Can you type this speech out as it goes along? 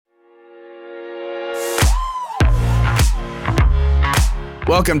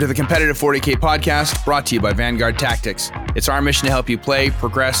Welcome to the Competitive 40K podcast, brought to you by Vanguard Tactics. It's our mission to help you play,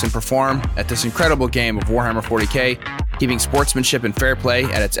 progress, and perform at this incredible game of Warhammer 40K, keeping sportsmanship and fair play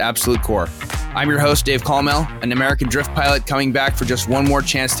at its absolute core. I'm your host, Dave Colmel, an American drift pilot coming back for just one more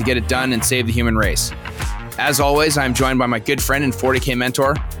chance to get it done and save the human race. As always, I'm joined by my good friend and 40K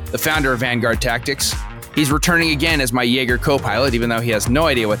mentor, the founder of Vanguard Tactics. He's returning again as my Jaeger co-pilot, even though he has no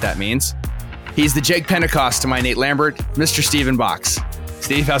idea what that means. He's the Jake Pentecost to my Nate Lambert, Mr. Steven Box.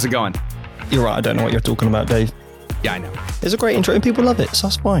 Steve, how's it going? You're right, I don't know what you're talking about, Dave. Yeah, I know. It's a great intro and people love it, so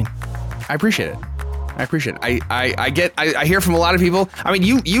that's fine. I appreciate it. I hear from a lot of people. I mean,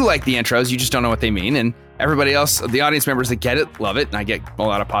 you like the intros, you just don't know what they mean. And everybody else, the audience members that get it, love it. And I get a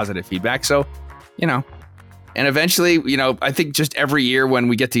lot of positive feedback. So, and eventually, I think just every year when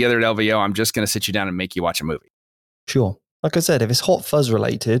we get together at LVO, I'm just going to sit you down and make you watch a movie. Sure. Like I said, if it's Hot Fuzz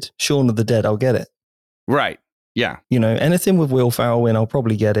related, Shaun of the Dead, I'll get it. Right. Yeah. Anything with Will Ferrell in, I'll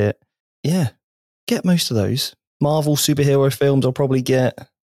probably get it. Yeah. Get most of those. Marvel superhero films, I'll probably get.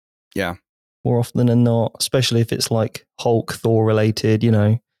 Yeah. More often than not, especially if it's like Hulk, Thor related,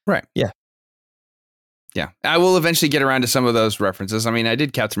 Right. Yeah. Yeah. I will eventually get around to some of those references. I mean, I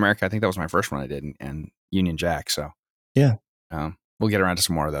did Captain America. I think that was my first one I did, and Union Jack. So, yeah. We'll get around to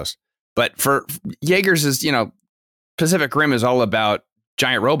some more of those. But for Jaegers is, Pacific Rim is all about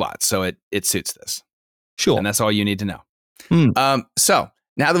giant robots. So it suits this. Sure. And that's all you need to know. So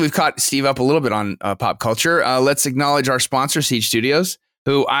now that we've caught Steve up a little bit on pop culture, let's acknowledge our sponsor, Siege Studios,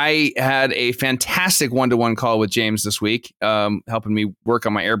 who I had a fantastic one-to-one call with James this week, helping me work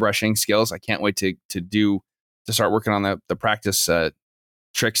on my airbrushing skills. I can't wait to start working on the practice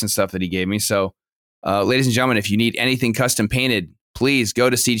tricks and stuff that he gave me. So, ladies and gentlemen, if you need anything custom painted, please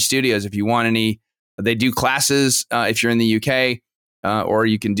go to Siege Studios. If you want any, they do classes if you're in the UK. Or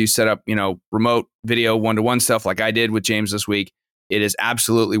you can do set up, remote video one-to-one stuff like I did with James this week. It is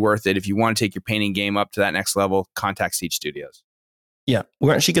absolutely worth it. If you want to take your painting game up to that next level, contact Siege Studios. Yeah,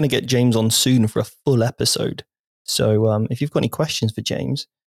 we're actually going to get James on soon for a full episode. So if you've got any questions for James,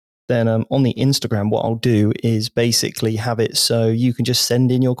 then on the Instagram, what I'll do is basically have it so you can just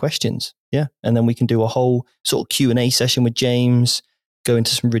send in your questions. Yeah, and then we can do a whole sort of Q&A session with James, go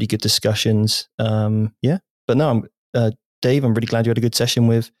into some really good discussions. Yeah, but no, Dave, I'm really glad you had a good session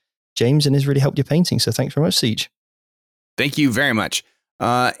with James and has really helped your painting. So thanks very much, Siege. Thank you very much.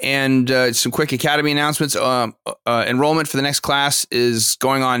 And some quick Academy announcements. Enrollment for the next class is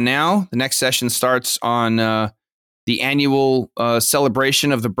going on now. The next session starts on the annual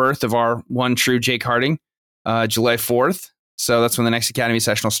celebration of the birth of our one true Jake Harding, July 4th. So that's when the next Academy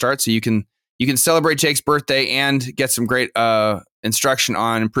session will start. So you can celebrate Jake's birthday and get some great instruction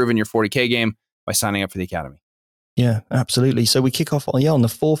on improving your 40K game by signing up for the Academy. Yeah, absolutely. So we kick off on the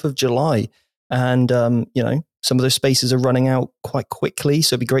 4th of July. And, some of those spaces are running out quite quickly.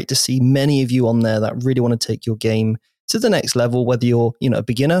 So it'd be great to see many of you on there that really want to take your game to the next level, whether you're, a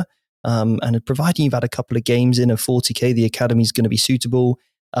beginner, and providing you've had a couple of games in a 40K, the Academy is going to be suitable.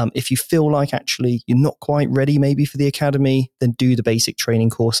 If you feel like actually you're not quite ready maybe for the Academy, then do the basic training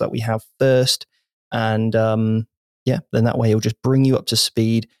course that we have first. And then that way it'll just bring you up to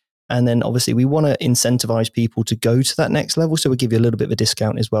speed. And then obviously we want to incentivize people to go to that next level. So we'll give you a little bit of a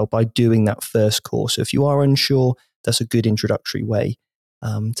discount as well by doing that first course. So if you are unsure, that's a good introductory way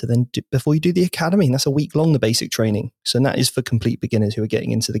to then before you do the Academy. And that's a week long, the basic training. So that is for complete beginners who are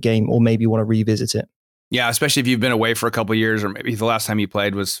getting into the game or maybe want to revisit it. Yeah, especially if you've been away for a couple of years or maybe the last time you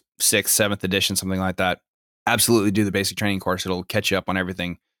played was 6th, 7th edition, something like that. Absolutely do the basic training course. It'll catch you up on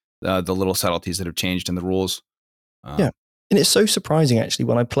everything, the little subtleties that have changed in the rules. Yeah. And it's so surprising, actually,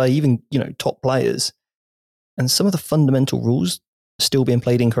 when I play even, top players and some of the fundamental rules are still being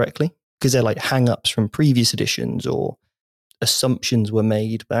played incorrectly because they're like hang-ups from previous editions or assumptions were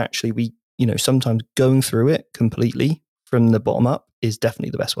made. But actually, we, sometimes going through it completely from the bottom up is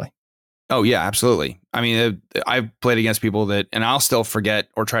definitely the best way. Oh, yeah, absolutely. I mean, I've played against people that, and I'll still forget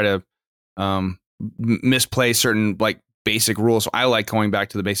or try to misplay certain like basic rules. So I like going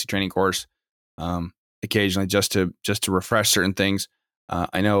back to the basic training course. Occasionally just to refresh certain things.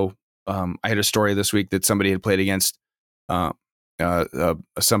 I know I had a story this week that somebody had played against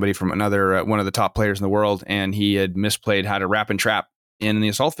somebody from another one of the top players in the world, and he had misplayed how to wrap and trap in the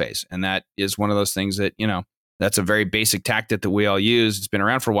assault phase. And that is one of those things that, that's a very basic tactic that we all use. It's been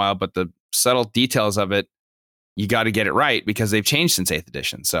around for a while, but the subtle details of it, you got to get it right because they've changed since 8th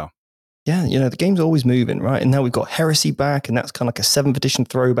edition. So yeah, the game's always moving, right? And now we've got Heresy back, and that's kind of like a 7th edition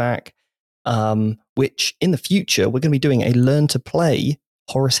throwback. Which in the future we're going to be doing a learn to play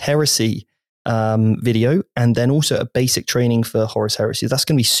Horus Heresy video, and then also a basic training for Horus Heresy. That's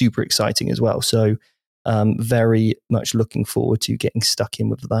going to be super exciting as well. So Very much looking forward to getting stuck in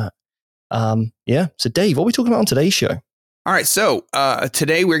with that. So Dave, what are we talking about on today's show? All right, so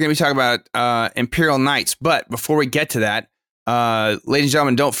today we're going to be talking about Imperial Knights. But before we get to that, ladies and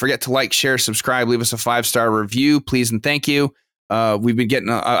gentlemen, don't forget to like, share, subscribe, leave us a 5-star review, please and thank you. We've been getting,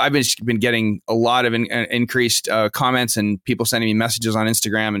 I've been getting a lot of increased comments and people sending me messages on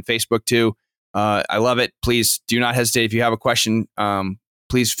Instagram and Facebook too. I love it. Please do not hesitate. If you have a question,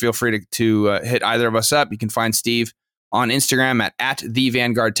 please feel free to hit either of us up. You can find Steve on Instagram at the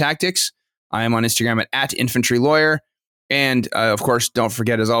Vanguard Tactics. I am on Instagram at Infantry Lawyer. And of course, don't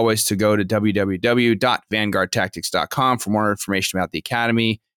forget, as always, to go to www.vanguardtactics.com for more information about the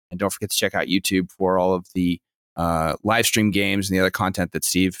Academy. And don't forget to check out YouTube for all of the live stream games and the other content that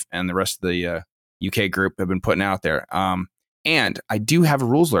Steve and the rest of the UK group have been putting out there. And I do have a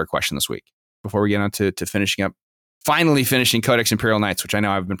rules lawyer question this week before we get on to finally finishing Codex Imperial Knights, which I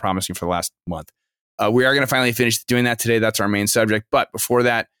know I've been promising for the last month. We are going to finally finish doing that today. That's our main subject. But before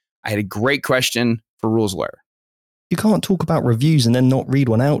that, I had a great question for rules lawyer. You can't talk about reviews and then not read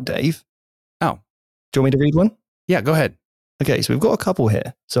one out, Dave. Oh. Do you want me to read one? Yeah, go ahead. Okay, so we've got a couple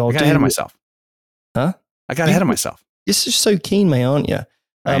here. So I got ahead of myself. Huh? I got ahead of myself. You're just so keen, mate, aren't you?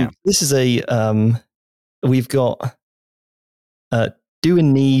 This is we've got Do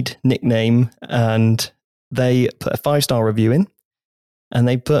in Need nickname, and they put a 5-star review in, and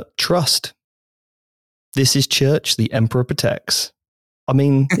they put trust. This is church, the emperor protects. I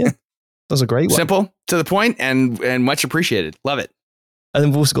mean, yeah, that's a great one. Simple, to the point, and much appreciated. Love it. And then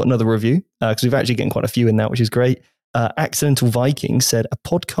we've also got another review, because we've actually getting quite a few in now, which is great. Accidental Viking said, a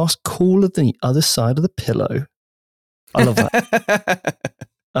podcast cooler than the other side of the pillow. I love that.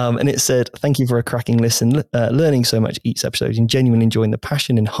 And it said, thank you for a cracking listen, learning so much each episode and genuinely enjoying the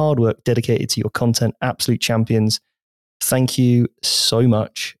passion and hard work dedicated to your content. Absolute champions. Thank you so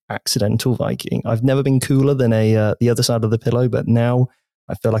much, Accidental Viking. I've never been cooler than the other side of the pillow, but now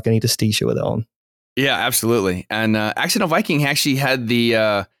I feel like I need a t-shirt with it on. Yeah, absolutely. And Accidental Viking actually had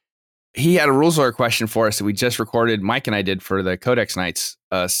he had a rules lawyer question for us that we just recorded. Mike and I did for the Codex Knights,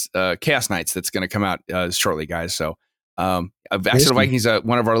 Chaos Knights, that's going to come out shortly, guys. So Accidental Viking's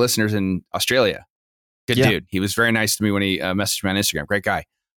one of our listeners in Australia. Good dude. He was very nice to me when he messaged me on Instagram. Great guy.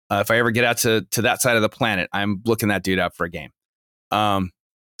 If I ever get out to that side of the planet, I'm looking that dude up for a game.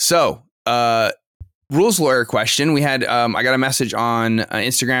 Rules lawyer question. We had I got a message on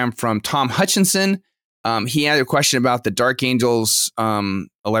Instagram from Tom Hutchinson. He had a question about the Dark Angels, a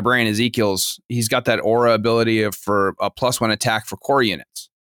librarian Ezekiel's. He's got that aura ability for a +1 attack for core units.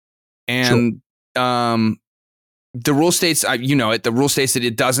 And the rule states, the rule states that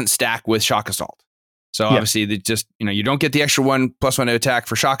it doesn't stack with Shock Assault. So obviously, you don't get the extra +1 to attack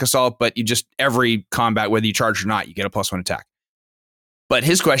for Shock Assault, but you just, every combat, whether you charge or not, you get a +1 attack. But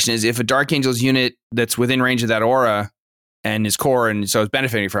his question is, if a Dark Angels unit that's within range of that aura and is core and so is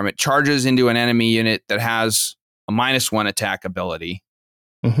benefiting from it, charges into an enemy unit that has a -1 attack ability,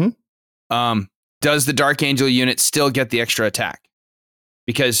 does the Dark Angel unit still get the extra attack?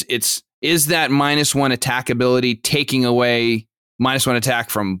 Because is that -1 attack ability taking away -1 attack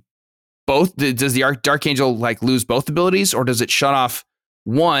from both? Does the Dark Angel lose both abilities, or does it shut off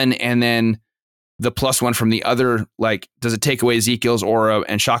one and then the +1 from the other? Does it take away Ezekiel's aura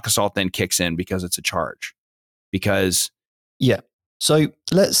and Shock Assault then kicks in because it's a charge? So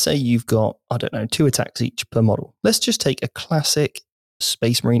let's say you've got, 2 attacks each per model. Let's just take a classic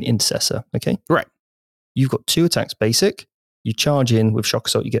Space Marine Intercessor, okay? Right. You've got 2 attacks basic. You charge in with Shock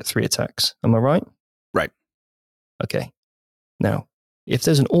Assault, you get 3 attacks. Am I right? Right. Okay. Now, if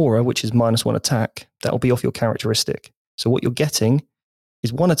there's an aura, which is -1 attack, that'll be off your characteristic. So what you're getting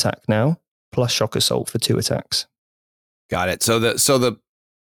is 1 attack now, plus Shock Assault for 2 attacks. Got it. So the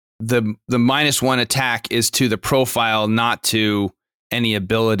 -1 attack is to the profile, not to any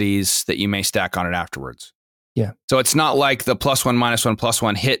abilities that you may stack on it afterwards. Yeah. So it's not like the +1, -1,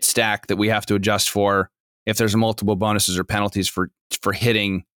 +1 hit stack that we have to adjust for if there's multiple bonuses or penalties for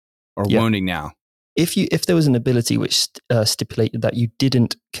hitting or wounding now. If there was an ability which stipulated that you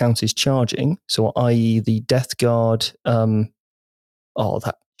didn't count as charging, so i.e. the Death Guard,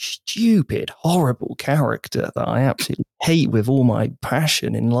 that stupid, horrible character that I absolutely hate with all my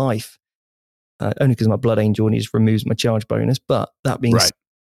passion in life, only because my Blood Angel and he just removes my charge bonus. But that being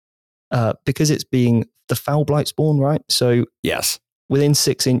said, because it's being the Foul Blight spawn, right? So yes, within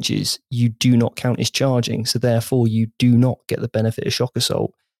 6 inches, you do not count as charging. So therefore, you do not get the benefit of Shock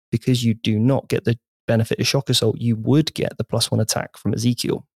Assault. Because you do not get the benefit of Shock Assault, you would get the +1 attack from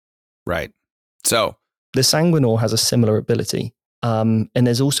Ezekiel. Right. So the Sanguinor has a similar ability. And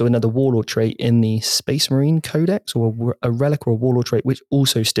there's also another warlord trait in the Space Marine Codex, or a relic or a warlord trait, which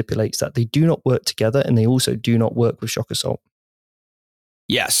also stipulates that they do not work together, and they also do not work with Shock Assault.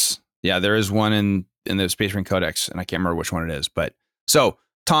 Yes. Yeah, there is one in the Space Marine Codex, and I can't remember which one it is. But so,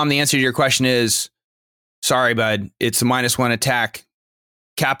 Tom, the answer to your question is, sorry, bud. It's a -1 attack,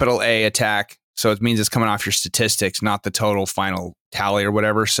 capital A attack. So it means it's coming off your statistics, not the total final tally or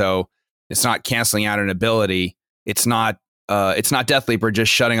whatever. So it's not canceling out an ability. It's not Death Leap or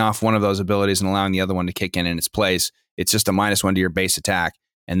just shutting off one of those abilities and allowing the other one to kick in its place. It's just a -1 to your base attack,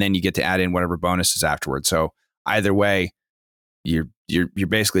 and then you get to add in whatever bonuses afterwards. So either way, you're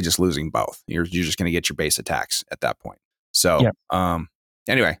basically just losing both. You're just going to get your base attacks at that point. So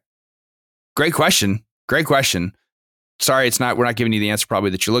anyway, great question. Sorry, we're not giving you the answer probably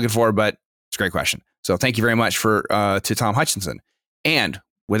that you're looking for, but it's a great question. So thank you very much to Tom Hutchinson. And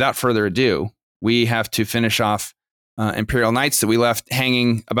without further ado, we have to finish off Imperial Knights that we left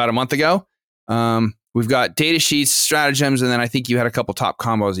hanging about a month ago. We've got data sheets, stratagems, and then I think you had a couple top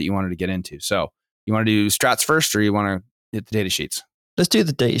combos that you wanted to get into. So you want to do strats first, or you want to hit the data sheets? Let's do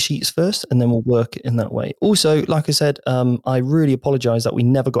the data sheets first, and then we'll work it in that way. Also, like I said, I really apologize that we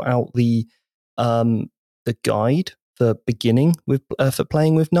never got out the guide for beginning with for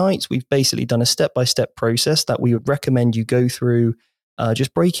playing with knights. We've basically done a step-by-step process that we would recommend you go through,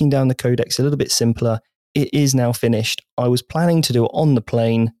 just breaking down the codex a little bit simpler. It is now finished. I was planning to do it on the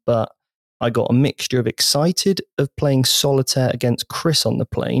plane, but I got a mixture of excited of playing solitaire against Chris on the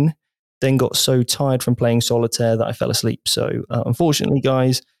plane, then got so tired from playing solitaire that I fell asleep. So unfortunately,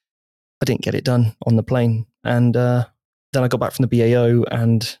 guys, I didn't get it done on the plane. And then I got back from the BAO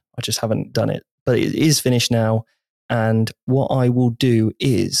and I just haven't done it. But it is finished now. And what I will do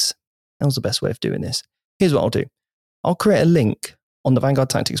is, that was the best way of doing this. Here's what I'll do. I'll create a link on the Vanguard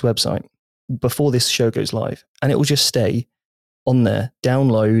Tactics website before this show goes live. And it will just stay on there.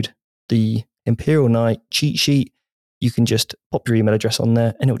 Download the Imperial Knight cheat sheet. You can just pop your email address on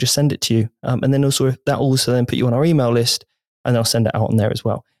there and it'll just send it to you. And then also that also then put you on our email list and I'll send it out on there as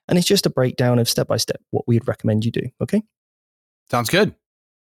well. And it's just a breakdown of step by step what we'd recommend you do. Okay. Sounds good.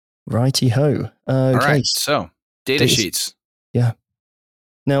 Righty ho. Okay. All right. So data sheets. Yeah.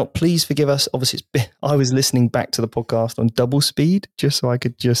 Now, please forgive us. Obviously, I was listening back to the podcast on double speed just so I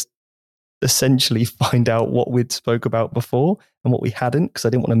could just essentially find out what we'd spoke about before and what we hadn't, because I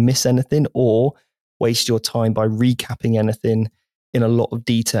didn't want to miss anything or waste your time by recapping anything in a lot of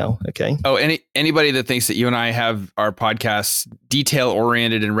detail. Okay. Oh, anybody that thinks that you and I have our podcasts detail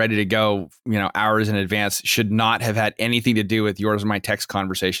oriented and ready to go, hours in advance, should not have had anything to do with yours and my text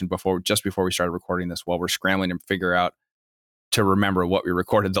conversation just before we started recording this, while we're scrambling to figure out to remember what we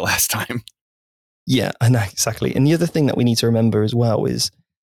recorded the last time. Yeah, I know, exactly. And the other thing that we need to remember as well is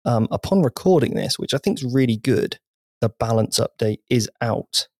upon recording this, which I think is really good, the balance update is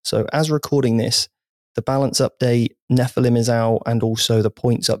out. So as recording this, the balance update, Nephilim is out, and also the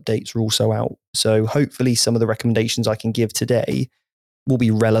points updates are also out. So hopefully some of the recommendations I can give today will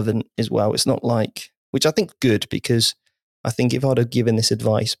be relevant as well. It's not like, which I think good, because I think if I'd have given this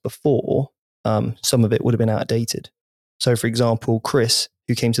advice before, some of it would have been outdated. So for example, Chris,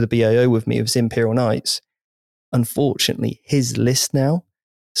 who came to the BAO with me of his Imperial Knights, unfortunately, his list now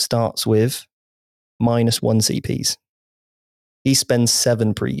starts with -1 CPs. He spends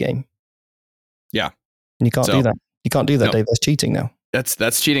 7 pre-game. Yeah. And you can't do that. You can't do that, no. Dave. That's cheating now.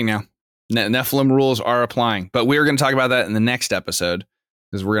 That's cheating now. Nephilim rules are applying, but we're going to talk about that in the next episode,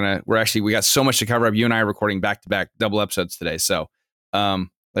 because we got so much to cover up. You and I are recording back-to-back double episodes today. So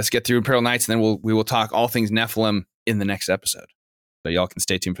let's get through Imperial Knights, and then we will talk all things Nephilim in the next episode. So y'all can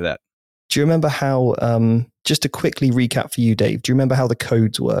stay tuned for that. Do you remember how, just to quickly recap for you, Dave, do you remember how the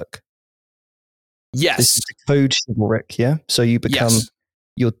codes work? Yes. This is the code chivalric, yeah? So you become,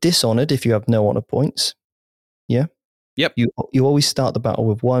 you're dishonored if you have no honor points. Yeah? Yep. You always start the battle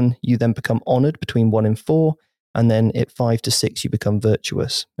with 1. You then become honored between 1 and 4. And then at 5 to 6, you become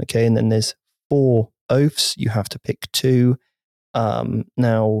virtuous. Okay. And then there's 4 oaths. You have to pick 2.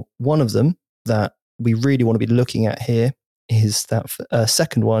 Now, one of them that we really want to be looking at here is that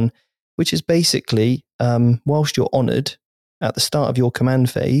second one, which is basically, whilst you're honored at the start of your command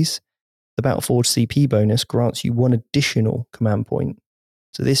phase, the Battleforge CP bonus grants you 1 additional command point.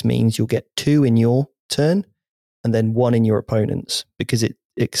 So this means you'll get 2 in your turn and then 1 in your opponent's, because it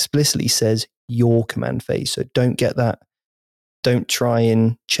explicitly says your command phase. So don't get that. Don't try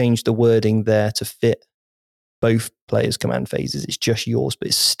and change the wording there to fit both players' command phases. It's just yours, but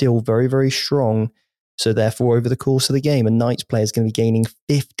it's still very, very strong. So therefore, over the course of the game, a Knights player is going to be gaining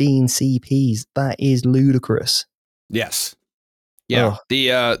 15 CPs. That is ludicrous. Yes. Yeah.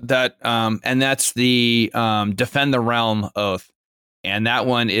 And that's the Defend the Realm oath. and that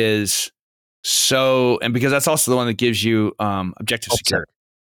one is and because that's also the one that gives you objective security.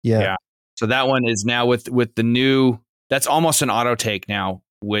 Yeah. So that one is now with the new. That's almost an auto take now,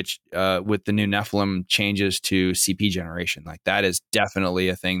 which with the new Nephilim changes to CP generation. Like that is definitely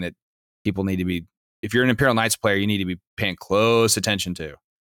a thing that people need to be. If you're an Imperial Knights player, you need to be paying close attention to.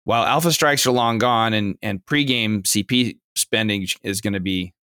 While Alpha Strikes are long gone and pregame CP spending is going to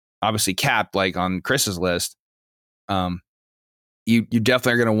be obviously capped, like on Chris's list, you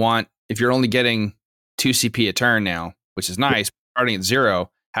definitely are going to want, if you're only getting 2 CP a turn now, which is nice, starting at 0,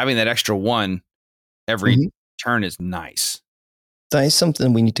 having that extra 1 every turn is nice. That is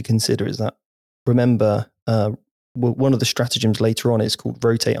something we need to consider, is that, remember, one of the stratagems later on is called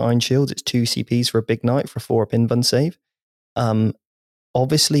Rotate Iron Shields. It's 2 CPs for a big knight for a 4-up invuln save.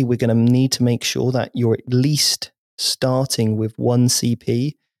 Obviously, we're going to need to make sure that you're at least starting with 1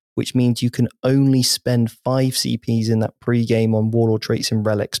 CP, which means you can only spend 5 CPs in that pre-game on warlord traits and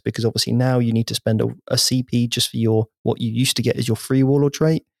relics, because obviously now you need to spend a CP just for what you used to get as your free warlord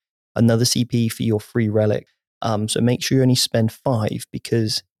trait, another CP for your free relic. So make sure you only spend 5,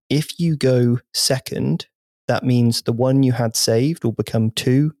 because if you go second, that means the one you had saved will become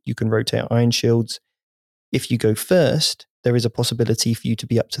 2. You can rotate Iron Shields. If you go first, there is a possibility for you to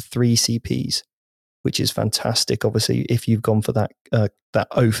be up to 3 CPs, which is fantastic, obviously, if you've gone for that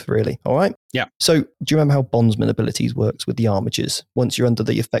oath, really. All right? Yeah. So do you remember how Bondsman abilities works with the armigers? Once you're under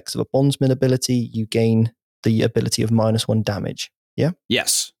the effects of a Bondsman ability, you gain the ability of -1 damage. Yeah?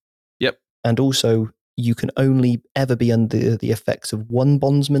 Yes. Yep. And also, you can only ever be under the effects of 1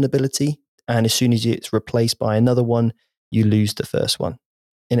 Bondsman ability, and as soon as it's replaced by another one, you lose the first one.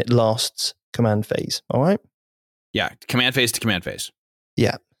 And it lasts command phase. All right? Yeah, command phase to command phase.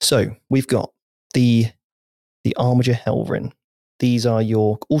 Yeah. So we've got the Armiger Helverin. These are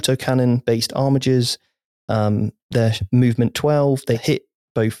your autocannon based armigers. They're movement 12. They hit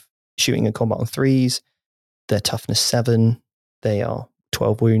both shooting and combat on 3s. They're toughness 7. They are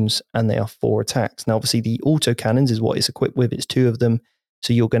 12 wounds, and they are 4 attacks. Now, obviously, the autocannons is what it's equipped with. It's 2 of them.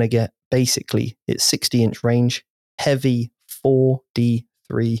 So you're going to get basically, it's 60-inch range, heavy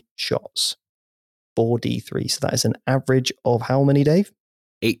 4d3 shots. 4d3. So that is an average of how many, Dave?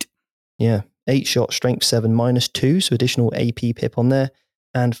 8. Yeah. 8 shot, strength 7, -2. So additional AP pip on there,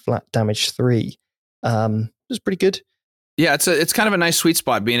 and flat damage 3. It's pretty good. Yeah, it's kind of a nice sweet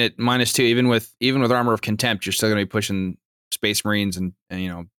spot being at -2. Even with Armor of Contempt, you're still going to be pushing Space Marines and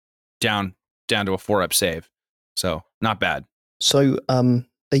down to a 4-up save. So not bad. So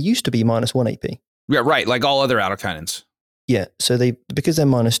they used to be -1 AP. Yeah, right. Like all other autocannons. Yeah, so because they're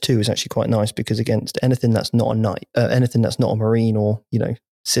 -2 is actually quite nice, because against anything that's not a knight, anything that's not a marine or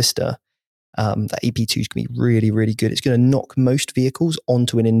sister, that AP2 is going to be really, really good. It's going to knock most vehicles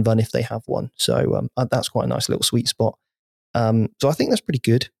onto an invuln if they have one. So that's quite a nice little sweet spot. So I think that's pretty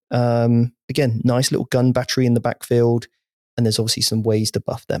good. Again, nice little gun battery in the backfield, and there's obviously some ways to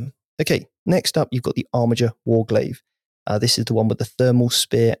buff them. Okay, next up, you've got the Armiger Warglaive. This is the one with the thermal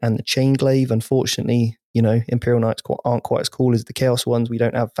spear and the chain glaive. Unfortunately, Imperial Knights aren't quite as cool as the Chaos ones. We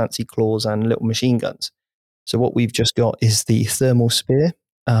don't have fancy claws and little machine guns. So what we've just got is the thermal spear,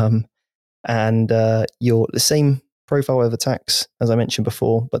 and you're the same profile of attacks as I mentioned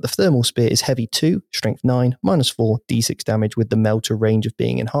before, but the thermal spear is heavy 2, strength 9, -4, d6 damage with the melter range of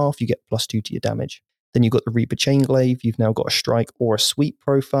being in half. You get +2 to your damage. Then you've got the Reaper Chain Glaive. You've now got a strike or a sweep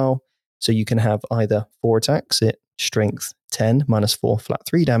profile. So you can have either 4 attacks at strength 10, -4, flat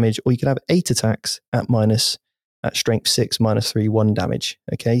 3 damage, or you can have 8 attacks at strength 6, -3, 1 damage.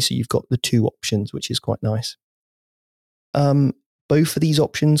 Okay, so you've got the 2 options, which is quite nice. Both of these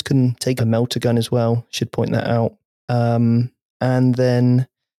options can take a melter gun as well. Should point that out. And then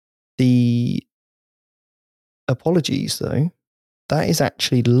the apologies, though, that is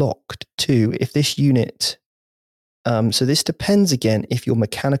actually locked too. If this unit, so this depends again if you're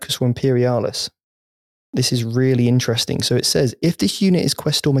Mechanicus or Imperialis. This is really interesting. So it says if this unit is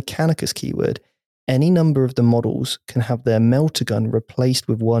Questor Mechanicus keyword, any number of the models can have their melter gun replaced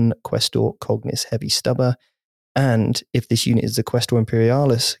with 1 Questor Cognis heavy stubber. And if this unit is the Questor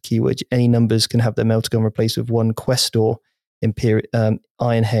Imperialis keyword, any numbers can have their melter gun replaced with 1 Questor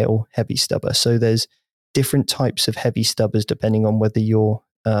Iron Hail heavy stubber. So there's different types of heavy stubbers depending on whether you're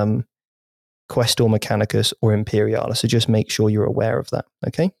Questor Mechanicus or Imperialis. So just make sure you're aware of that.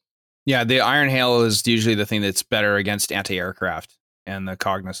 Okay. Yeah, the Iron Hail is usually the thing that's better against anti-aircraft, and the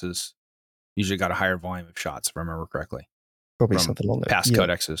Cognis has usually got a higher volume of shots, if I remember correctly. Probably something along those past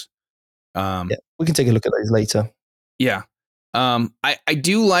codexes. Yeah, we can take a look at those later. Yeah. I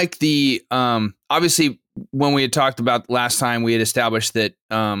do like the obviously when we had talked about last time, we had established that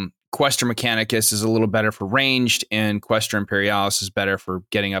Questor Mechanicus is a little better for ranged, and Questor Imperialis is better for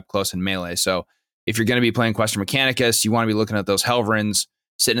getting up close in melee. So if you're going to be playing Questor Mechanicus, you want to be looking at those Helverins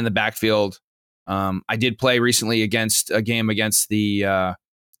sitting in the backfield. I did play recently against a game against the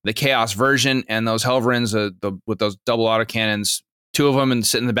Chaos version, and those Helverins with those double autocannons, 2 of them and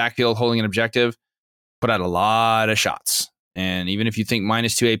sitting in the backfield holding an objective, put out a lot of shots. And even if you think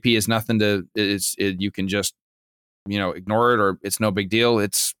 -2 AP is nothing you can just ignore it, or it's no big deal.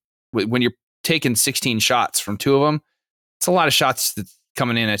 It's when you're taking 16 shots from 2 of them, it's a lot of shots that's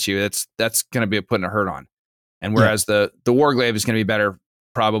coming in at you. That's going to be putting a hurt on. And whereas the Warglaive is going to be better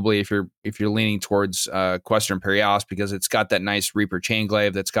probably if you're leaning towards Questor Imperialis, because it's got that nice Reaper Chain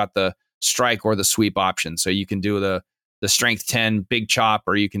Glaive that's got the strike or the sweep option. So you can do the strength 10 big chop,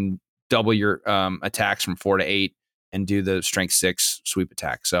 or you can double your attacks from 4 to 8 and do the strength 6 sweep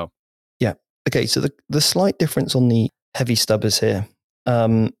attack. So yeah. Okay, so the slight difference on the heavy stubbers here.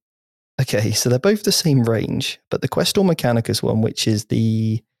 Okay, so they're both the same range, but the Questor Mechanicus one, which is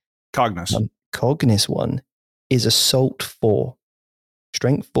the Cognis one, is Assault 4.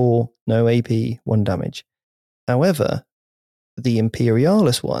 Strength 4, no AP, 1 damage. However, the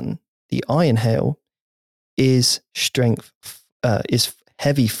Imperialis one, the Iron Hail, is is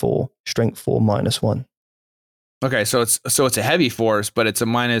heavy 4, strength 4 -1. Okay, so it's a heavy force, but it's a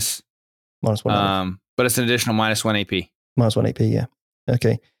 -1 damage. But it's an additional -1 AP. -1 AP, yeah.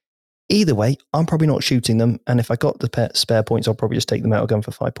 Okay. Either way, I'm probably not shooting them, and if I got the spare points, I'll probably just take them out gun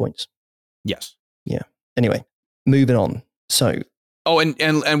for 5 points. Yes. Yeah. Anyway, moving on. So. Oh,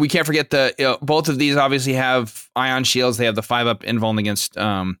 and we can't forget both of these obviously have ion shields. They have the 5-up invuln against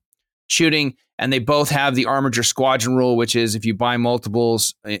shooting, and they both have the Armiger Squadron rule, which is if you buy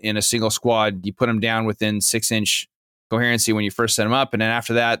multiples in a single squad, you put them down within 6-inch coherency when you first set them up, and then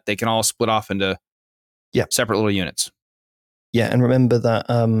after that, they can all split off into separate little units. Yeah, and remember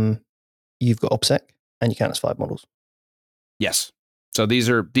that you've got OPSEC, and you count as 5 models. Yes. So these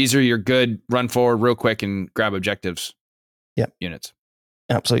are your good run forward real quick and grab objectives. Units.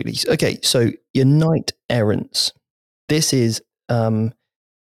 Absolutely. Okay, so your Knight Errants. This is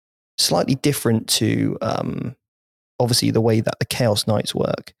slightly different to obviously the way that the Chaos Knights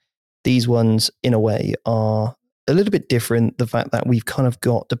work. These ones, in a way, are a little bit different. The fact that we've kind of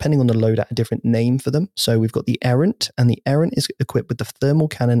got, depending on the loadout, a different name for them. So we've got the Errant, and the Errant is equipped with the Thermal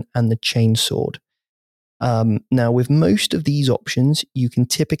Cannon and the Chainsword. Now, with most of these options, you can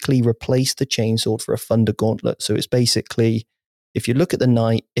typically replace the Chainsword for a Thunder Gauntlet. So it's basically, if you look at the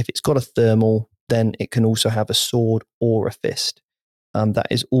Knight, if it's got a thermal, then it can also have a sword or a fist. That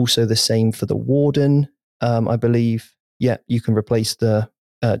is also the same for the Warden, I believe. Yeah, you can replace the...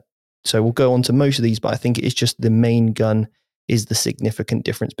 so we'll go on to most of these, but I think it's just the main gun is the significant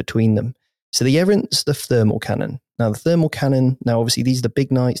difference between them. So the Errant's the Thermal Cannon. Now, the Thermal Cannon, obviously, these are the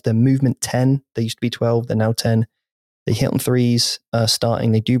big Knights. They're movement 10. They used to be 12. They're now 10. They hit on 3s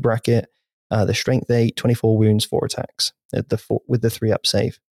starting. They do bracket. They're strength 8, 24 wounds, 4 attacks with the 3-up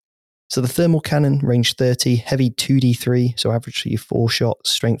save. So the Thermal Cannon, range 30, heavy 2d3, so averagely 4 shots,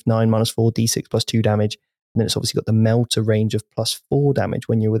 strength 9, -4, d6 plus 2 damage. And then it's obviously got the Melter range of +4 damage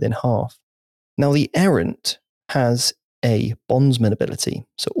when you're within half. Now, the Errant has a Bondsman ability.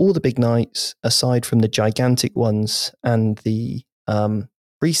 So all the big Knights, aside from the gigantic ones and the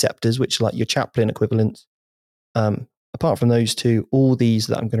Preceptors, which are like your Chaplain equivalents, apart from those 2, all these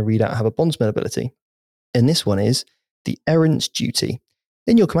that I'm going to read out have a Bondsman ability. And this one is the Errant's Duty.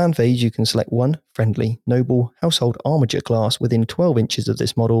 In your command phase, you can select one friendly, noble, household armiger class within 12 inches of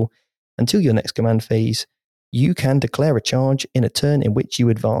this model. Until your next command phase, you can declare a charge in a turn in which you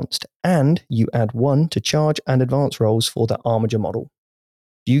advanced, and you add 1 to charge and advance rolls for the armiger model.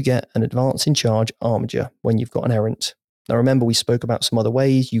 You get an advance in charge armiger when you've got an Errant. Now remember, we spoke about some other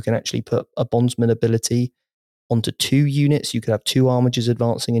ways. You can actually put a Bondsman ability onto 2 units. You could have 2 armigers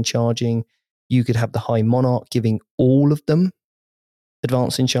advancing and charging. You could have the High Monarch giving all of them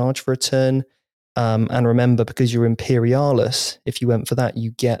advance in charge for a turn. And remember, because you're Imperialis, if you went for that,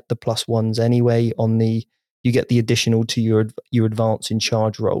 you get the +1s anyway you get the additional to your advance in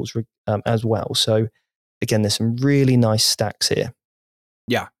charge rolls as well. So again, there's some really nice stacks here.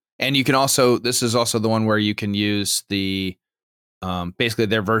 Yeah. And you can also, this is also the one where you can use the, basically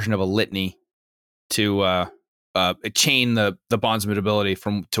their version of a litany to chain the Bondsman ability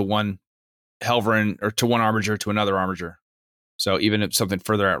to one Helverin or to one Armiger to another Armiger. So even if something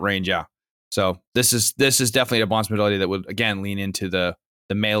further at range, yeah. So this is definitely a Bondsman ability that would, again, lean into the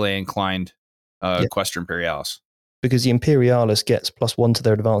melee inclined Questor Imperialis. Because the Imperialis gets +1 to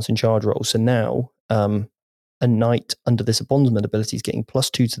their advance in charge rolls. So now a Knight under this Bondsman ability is getting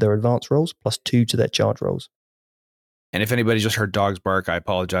 +2 to their advance rolls, +2 to their charge rolls. And if anybody just heard dogs bark, I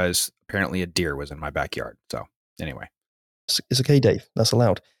apologize. Apparently a deer was in my backyard. So anyway. It's okay, Dave. That's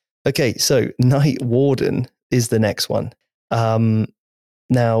allowed. Okay, so Night Warden is the next one.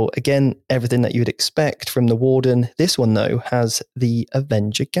 Now, again, everything that you would expect from the Warden. This one, though, has the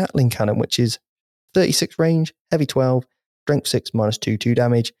Avenger Gatling Cannon, which is 36 range, heavy 12, strength 6, -2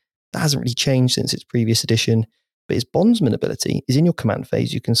 damage. That hasn't really changed since its previous edition. But its bondsman ability is in your command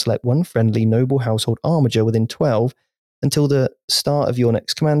phase. You can select one friendly noble household armiger within 12 until the start of your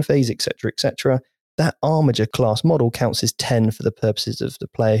next command phase, etc., etc. That armiger class model counts as 10 for the purposes of the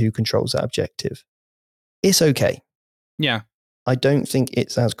player who controls that objective. It's okay. Yeah. I don't think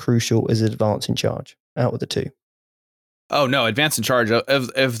it's as crucial as Advance in Charge out of the two. Oh, no. Advance in Charge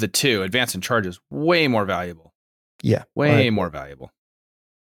of the two. Advance in Charge is way more valuable. Yeah. Way more valuable.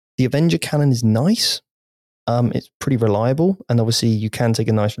 The Avenger Cannon is nice. It's pretty reliable. And obviously, you can take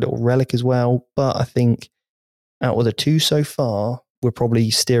a nice little relic as well. But I think out of the two so far, we're probably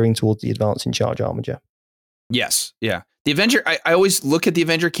steering towards the Advance in Charge Armiger. Yes. Yeah. The Avenger, I always look at the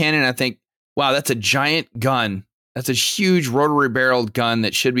Avenger cannon and I think, wow, that's a giant gun. That's a huge rotary barreled gun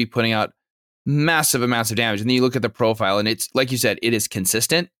that should be putting out massive amounts of damage. And then you look at the profile and it's, like you said, it is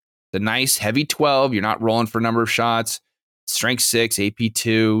consistent. The nice heavy 12, you're not rolling for a number of shots. Strength 6, AP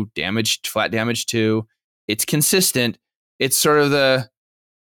 2, damage, flat damage 2. It's consistent. It's sort of the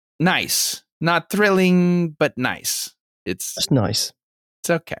nice, not thrilling, but nice. It's nice. It's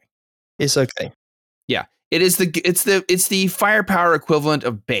okay. It's okay. Yeah. It's the firepower equivalent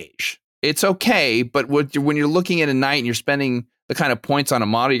of beige. It's okay, but when you're looking at a knight and you're spending the kind of points on a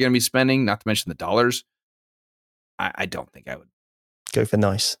model you're going to be spending, not to mention the dollars, I don't think I would go for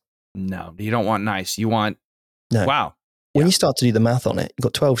nice. No, you don't want nice. You want wow. When you start to do the math on it, you've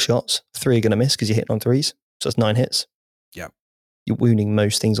got 12 shots, 3 are going to miss because you're hitting on 3s. So that's 9 hits. Yeah. You're wounding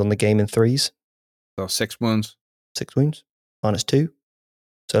most things on the game in 3s. So 6 wounds. 6 wounds, -2.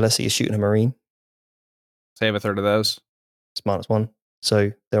 So let's say you're shooting a Marine. Save a third of those. It's -1.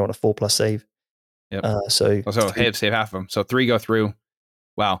 So they're on a 4+ save. Yep. So save half of them. So 3 go through.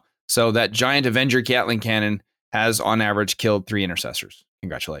 Wow. So that giant Avenger Gatling cannon has on average killed 3 intercessors.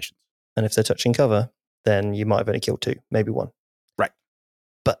 Congratulations. And if they're touching cover, then you might have only killed 2, maybe 1. Right.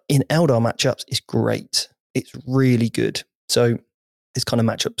 But in Eldar matchups, it's great. It's really good. So it's kind of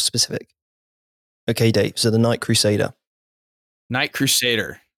matchup specific. Okay, Dave. So the Knight Crusader. Knight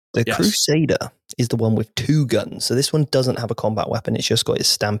Crusader. The Crusader is the one with 2 guns. So this one doesn't have a combat weapon. It's just got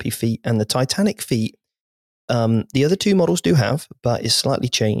its stampy feet. And the Titanic feet, the other 2 models do have, but it's slightly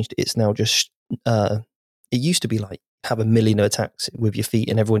changed. It's now just, it used to be like have 1 million attacks with your feet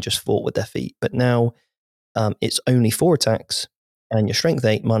and everyone just fought with their feet. But now it's only 4 attacks and your strength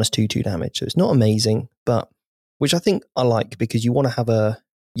 8, -2 damage. So it's not amazing, but which I think I like because you want to have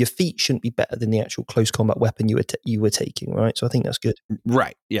your feet shouldn't be better than the actual close combat weapon you were taking, right? So I think that's good.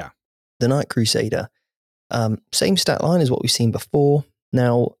 Right, yeah. The Knight Crusader, same stat line as what we've seen before.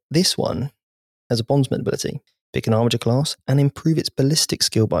 Now, this one has a bondsman ability. Pick an armiger class and improve its ballistic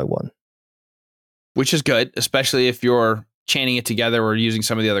skill by 1. Which is good, especially if you're chaining it together or using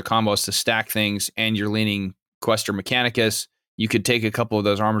some of the other combos to stack things and you're leaning Questor Mechanicus. You could take a couple of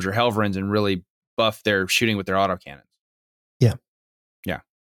those Armiger Helverins and really buff their shooting with their autocannons. Yeah. Yeah.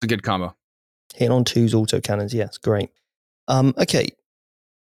 It's a good combo. Hitting on 2's autocannons. Yeah, it's great. Okay.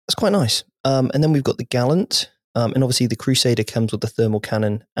 That's quite nice. And then we've got the Gallant. And obviously the Crusader comes with the thermal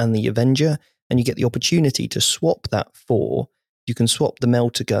cannon and the Avenger. And you get the opportunity to swap that for, you can swap the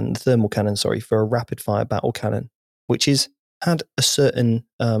melter gun, the thermal cannon, for a rapid fire battle cannon, which is had a certain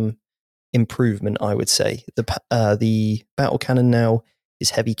improvement, I would say. The battle cannon now is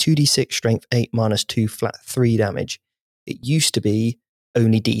heavy 2d6, strength 8, -2, flat 3 damage. It used to be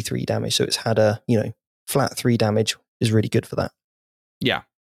only D3 damage, so it's had a, flat 3 damage is really good for that. Yeah.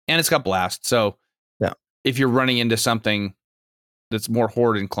 And it's got blast. So yeah, if you're running into something that's more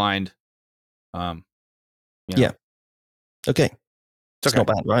horde inclined, yeah. Okay. It's not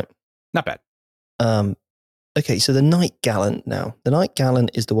bad, right? Not bad. Okay, so the Knight Gallant now. The Knight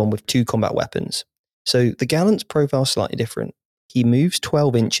Gallant is the one with 2 combat weapons. So the Gallant's profile is slightly different. He moves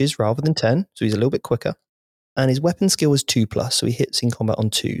 12 inches rather than 10, so he's a little bit quicker. And his weapon skill is 2+, so he hits in combat on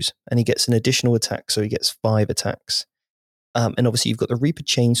 2s. And he gets an additional attack, so he gets 5 attacks. And obviously you've got the Reaper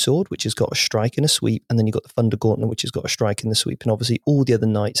Chainsword, which has got a strike and a sweep. And then you've got the Thunder Gauntlet, which has got a strike and a sweep. And obviously all the other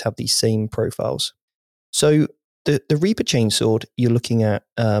knights have these same profiles. So the Reaper Chainsword, you're looking at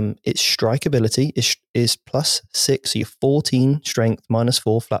its strike ability is +6, so you're 14 strength,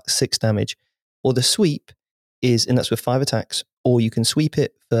 -4, flat 6 damage. Or the sweep is, and that's with 5 attacks, or you can sweep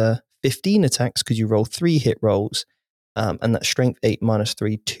it for 15 attacks because you roll 3 hit rolls, and that's strength 8,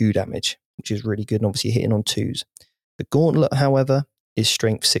 -3, 2 damage, which is really good, and obviously hitting on 2s. The Gauntlet, however, is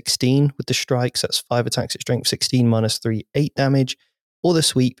strength 16 with the strikes. That's 5 attacks at strength 16 minus 3, 8 damage. Or the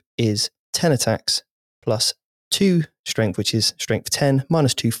sweep is 10 attacks plus 2 strength, which is strength 10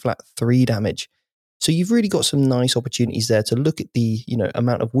 minus 2 flat 3 damage. So you've really got some nice opportunities there to look at the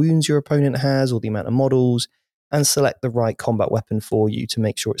amount of wounds your opponent has or the amount of models and select the right combat weapon for you to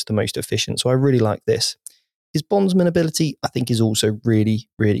make sure it's the most efficient. So I really like this. His bondsman ability, I think, is also really,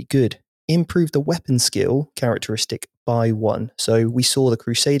 really good. Improve the weapon skill characteristic by 1. So we saw the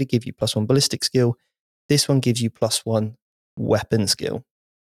Crusader give you +1 ballistic skill. This one gives you +1 weapon skill.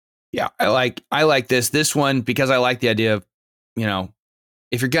 Yeah, I like this one because I like the idea of,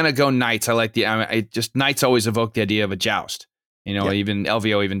 if you're gonna go knights, I like knights always evoke the idea of a joust. Even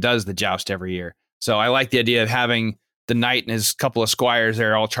LVO even does the joust every year. So I like the idea of having the knight and his couple of squires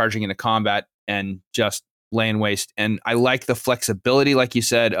there all charging into combat and just laying waste. And I like the flexibility, like you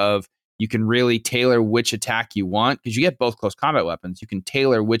said, of you can really tailor which attack you want because you get both close combat weapons. You can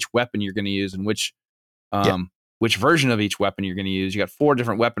tailor which weapon you're going to use and which version of each weapon you're going to use. You got 4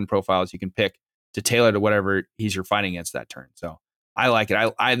 different weapon profiles you can pick to tailor to whatever you're fighting against that turn. So I like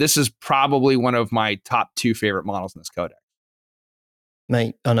it. This is probably one of my top 2 favorite models in this codex.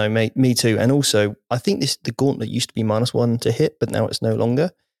 Mate, I know, mate, me too. And also, I think the Gauntlet used to be -1 to hit, but now it's no longer.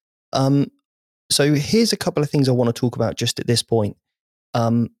 So here's a couple of things I want to talk about just at this point.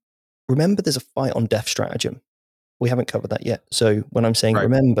 Remember, there's a fight on death stratagem. We haven't covered that yet. So when I'm saying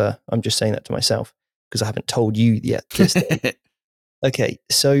remember, I'm just saying that to myself because I haven't told you yet. Okay,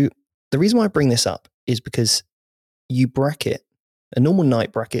 so the reason why I bring this up is because you bracket a normal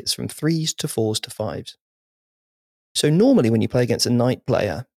knight brackets from 3s to 4s to 5s. So normally when you play against a knight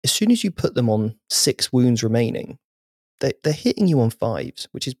player, as soon as you put them on 6 wounds remaining, they're hitting you on 5s,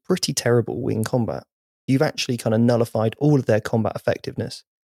 which is pretty terrible in combat. You've actually kind of nullified all of their combat effectiveness.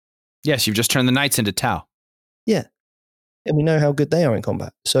 Yes, you've just turned the knights into Tau. Yeah. And we know how good they are in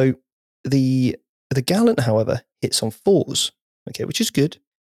combat. So the Gallant, however, hits on 4s, okay, which is good.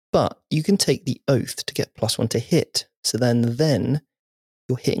 But you can take the Oath to get +1 to hit. So then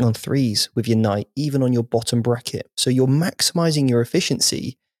you're hitting on 3s with your knight, even on your bottom bracket. So you're maximizing your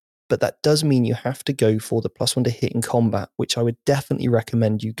efficiency, but that does mean you have to go for the +1 to hit in combat, which I would definitely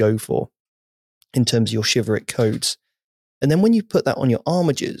recommend you go for in terms of your chivalric codes. And then when you put that on your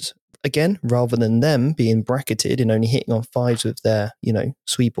armigers, again, rather than them being bracketed and only hitting on 5s with their,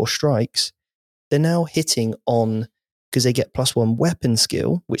 sweep or strikes, they're now hitting on, because they get +1 weapon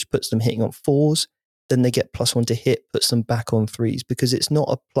skill, which puts them hitting on 4s. Then they get +1 to hit, puts them back on 3s, because it's not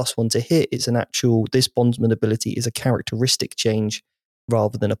a +1 to hit. It's an actual, this bondsman ability is a characteristic change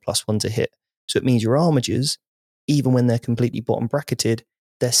rather than a +1 to hit. So it means your armigers, even when they're completely bottom bracketed,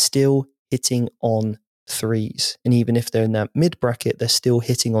 they're still hitting on 3s. And even if they're in that mid bracket, they're still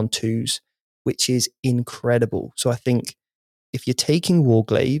hitting on 2s, which is incredible. So I think if you're taking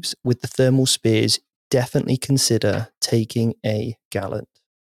Warglaives with the thermal spears, definitely consider taking a Gallant.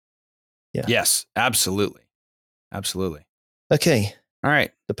 Yeah. Yes, absolutely. Absolutely. Okay. All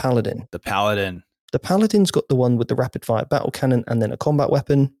right. The Paladin. The Paladin's got the one with the rapid fire battle cannon and then a combat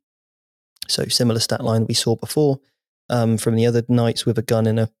weapon. So similar stat line we saw before from the other knights with a gun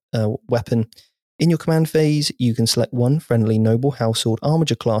and a weapon. In your command phase, you can select one friendly noble household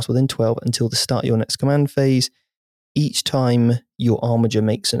armiger class within 12 until the start of your next command phase. Each time your armiger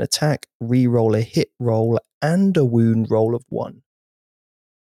makes an attack, re-roll a hit roll and a wound roll of 1.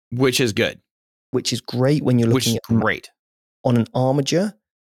 Which is good. Which is great when you're looking at on an armiger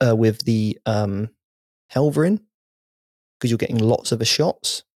with the Helverin, because you're getting lots of the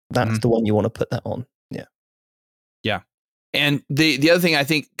shots. That's the one you want to put that on. Yeah. Yeah. And the other thing I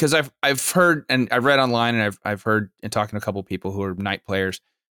think, because I've heard and I've read online and I've heard and talking to a couple of people who are knight players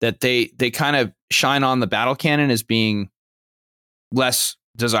that they kind of shine on the battle cannon as being less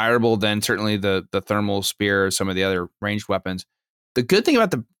desirable than certainly the thermal spear or some of the other ranged weapons. The good thing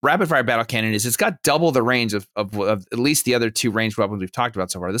about the rapid fire battle cannon is it's got double the range of at least the other 2 ranged weapons we've talked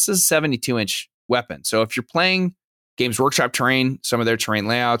about so far. This is a 72-inch weapon. So if you're playing Games Workshop terrain, some of their terrain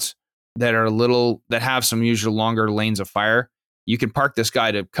layouts that have some usually longer lanes of fire, you can park this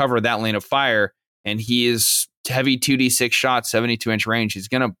guy to cover that lane of fire, and he is heavy 2d6 shots, 72-inch range. He's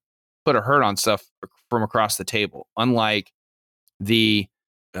going to put a hurt on stuff from across the table. Unlike the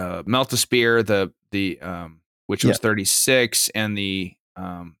Melt-a-Spear, which was 36, and the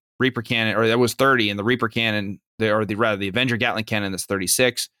Reaper Cannon, or that was 30, and the Reaper Cannon, the Avenger Gatling Cannon that's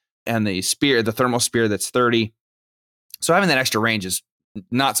 36, and the Thermal Spear that's 30. So having that extra range is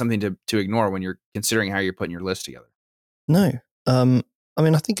not something to ignore when you're considering how you're putting your list together. No. I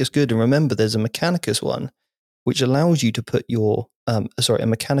mean, I think it's good. And remember, there's a Mechanicus one, which allows you to put your, a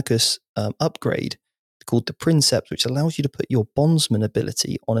Mechanicus upgrade called the Princeps, which allows you to put your Bondsman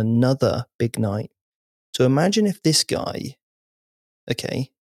ability on another big knight. So imagine if this guy,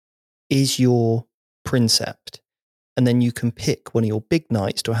 okay, is your Princept, and then you can pick one of your big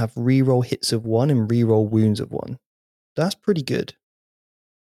knights to have reroll hits of 1 and reroll wounds of 1. That's pretty good.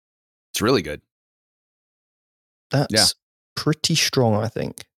 It's really good. That's pretty strong, I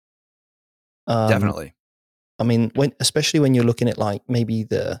think. Definitely. I mean, especially when you're looking at like maybe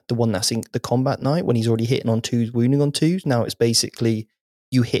the one that's in the combat knight, when he's already hitting on 2s, wounding on 2s. Now it's basically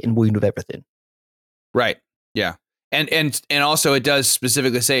you hit and wound with everything. Right. Yeah. And also it does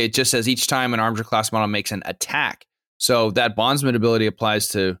specifically say, it just says each time an archer class model makes an attack. So that bondsman ability applies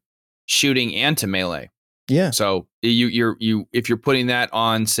to shooting and to melee. Yeah. So you if you're putting that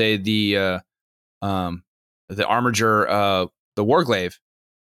on, say, the armiger, the warglaive,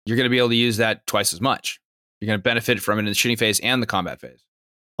 you're going to be able to use that twice as much. You're going to benefit from it in the shooting phase and the combat phase.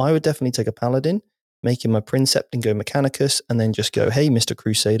 I would definitely take a paladin, make him my Princept and go Mechanicus, and then just go, hey, Mr.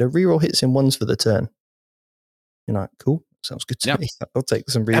 Crusader, reroll hits in 1s for the turn. You're like, cool, sounds good to me. I'll take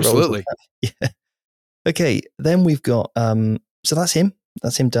some rerolls. Absolutely. Yeah. Okay, then we've got, so that's him.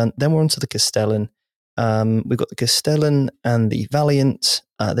 That's him done. Then we're on to the Castellan. We've got the Castellan and the Valiant.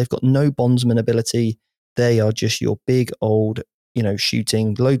 They've got no bondsman ability. They are just your big old,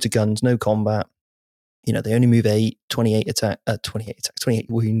 shooting, loads of guns, no combat. They only move 28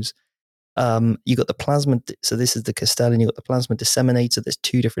 wounds. You got the plasma. So this is the Castellan. You got the plasma disseminator. There's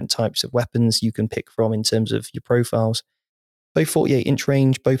 2 different types of weapons you can pick from in terms of your profiles. Both 48-inch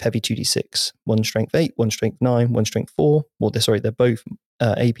range, both heavy 2d6. One strength 8, one strength 9, one strength 4. Well, they're both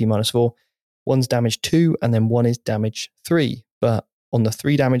AP -4. One's damage 2, and then one is damage 3. But on the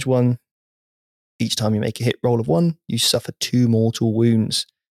 3 damage one, each time you make a hit roll of 1, you suffer 2 mortal wounds.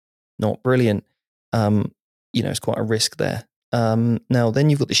 Not brilliant. It's quite a risk there. Now, then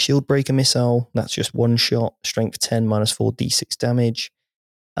you've got the Shield Breaker missile. That's just 1 shot, strength 10, -4, d6 damage.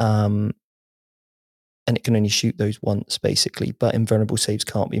 And it can only shoot those once, basically. But invulnerable saves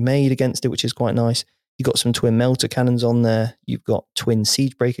can't be made against it, which is quite nice. You've got some twin melter cannons on there. You've got twin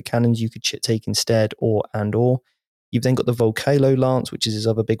siege breaker cannons you could take instead, or. You've then got the Volcalo Lance, which is his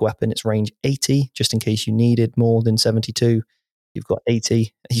other big weapon. It's range 80, just in case you needed more than 72. You've got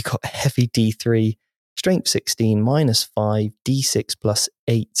 80. You've got heavy D3, strength 16, -5, D6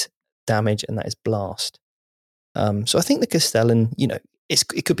 +8 damage, and that is blast. So I think the Castellan,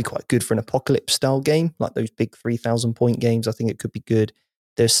 it could be quite good for an apocalypse style game, like those big 3,000 point games. I think it could be good.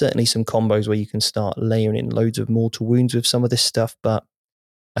 There's certainly some combos where you can start layering in loads of mortal wounds with some of this stuff, but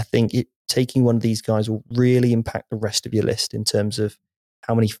I think taking one of these guys will really impact the rest of your list in terms of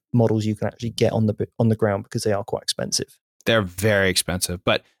how many models you can actually get on the ground, because they are quite expensive. They're very expensive.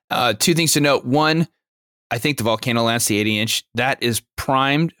 But 2 things to note. One, I think the Volcano Lance, the 80-inch, that is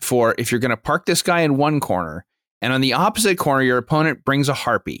primed for if you're going to park this guy in one corner, and on the opposite corner, your opponent brings a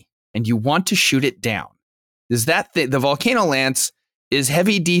harpy, and you want to shoot it down. The Volcano Lance is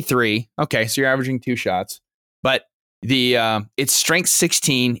heavy D3. Okay, so you're averaging 2 shots, but it's strength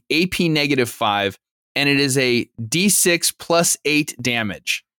 16, AP -5, and it is a D6 +8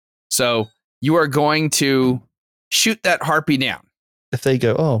 damage. So you are going to shoot that harpy down. If they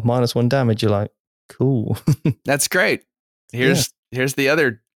go, oh, -1 damage, you're like, cool. That's great. Here's the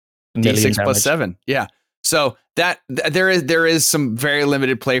other D6 +7. Yeah. So that there is some very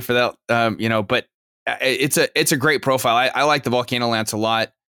limited play for that, but it's a great profile. I like the Volcano Lance a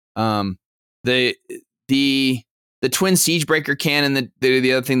lot. The twin siege breaker cannon,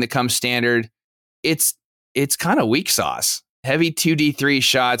 the other thing that comes standard, it's kind of weak sauce. Heavy 2d3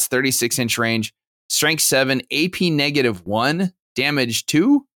 shots, 36-inch range, strength 7, AP -1, damage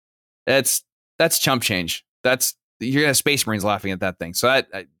 2. That's chump change. You're gonna have Space Marines laughing at that thing. So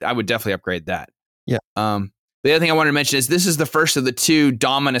I would definitely upgrade that. Yeah. The other thing I wanted to mention is this is the first of the 2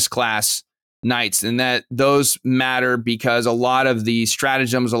 Dominus class knights, and that those matter because a lot of the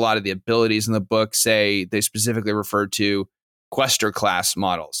stratagems, a lot of the abilities in the book say they specifically refer to Quester class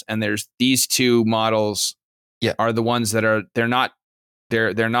models, and there's these 2 models are the ones that they're not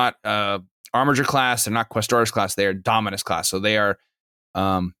Armiger class, they're not Questoris class, they are Dominus class, so they are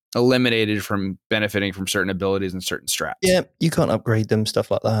eliminated from benefiting from certain abilities and certain strats. Yeah, you can't upgrade them, stuff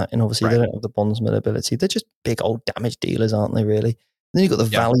like that, and obviously they don't have the bondsman ability. They're just big old damage dealers, aren't they, really? Then you've got the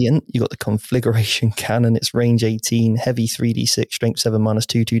Valiant, you've got the Conflagration Cannon, it's range 18, heavy 3d6, strength 7,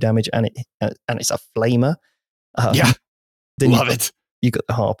 -2 damage, and it's a flamer. Then Love it. You've got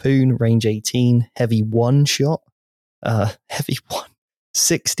the Harpoon, range 18, heavy 1 shot, heavy 1,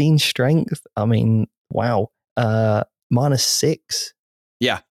 16 strength. I mean, wow. -6.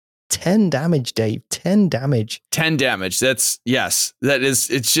 Yeah. 10 damage, Dave. 10 damage. 10 damage. It's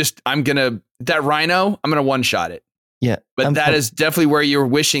just, that rhino, I'm going to one-shot it. Yeah. But that is definitely where you're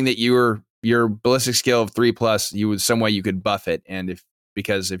wishing that your ballistic skill of 3+, you would some way you could buff it. And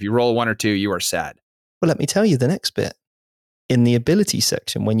because if you roll 1 or 2, you are sad. Well, let me tell you the next bit. In the ability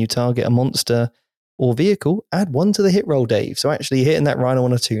section, when you target a monster or vehicle, add 1 to the hit roll, Dave. So actually you're hitting that rhino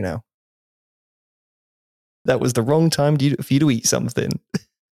on a 2 now. That was the wrong time for you to eat something.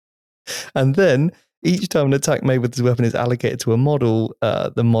 And then each time an attack made with this weapon is allocated to a model,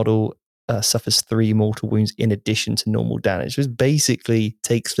 the model suffers 3 mortal wounds in addition to normal damage. Which basically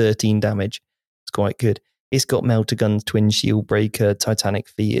takes 13 damage. It's quite good. It's got Melter Guns, Twin Shield Breaker, Titanic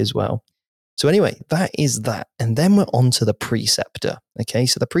Feet as well. So anyway, that is that. And then we're on to the Preceptor. Okay,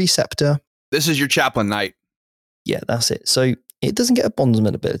 so the Preceptor. This is your Chaplain Knight. Yeah, that's it. So it doesn't get a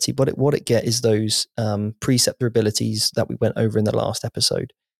Bondsman ability, but what it gets is those Preceptor abilities that we went over in the last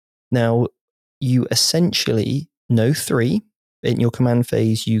episode. Now, you essentially know 3. In your command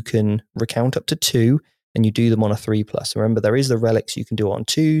phase, you can recount up to 2, and you do them on a 3+. Remember, there is the relics you can do on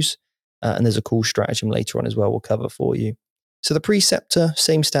 2s, and there's a cool stratagem later on as well we'll cover for you. So the Preceptor,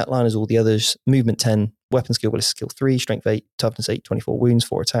 same stat line as all the others, movement 10, weapon skill, ballistic skill 3, strength 8, toughness 8, 24 wounds,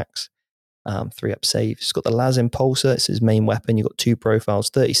 4 attacks, 3 up save. It's got the Las Impulsor, it's his main weapon. You've got 2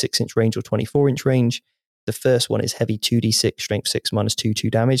 profiles, 36-inch range or 24-inch range. The first one is heavy 2d6, strength 6,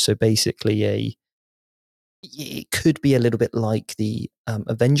 -2 damage. So basically it could be a little bit like the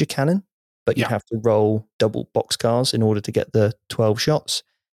Avenger Cannon, but you have to roll double boxcars in order to get the 12 shots.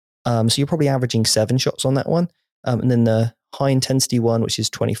 So you're probably averaging 7 shots on that one. And then the high intensity one, which is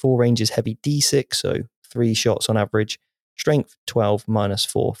 24 range, is heavy d6, so 3 shots on average. Strength 12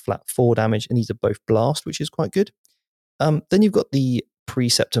 -4, flat 4 damage, and these are both blast, which is quite good. Then you've got the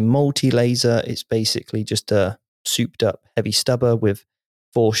Preceptor multi-laser. It's basically just a souped up heavy stubber with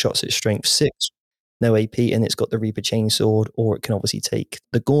 4 shots at strength 6, no AP, and it's got the Reaper Chainsword, or it can obviously take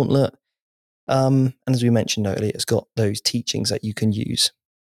the Gauntlet. And as we mentioned earlier, it's got those teachings that you can use.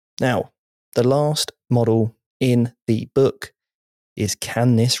 Now, the last model in the book is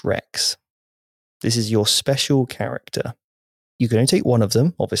Canis Rex. This is your special character. You can only take one of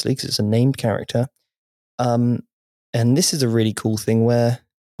them, obviously, because it's a named character. And this is a really cool thing where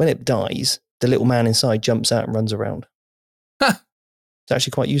when it dies, the little man inside jumps out and runs around. Huh. It's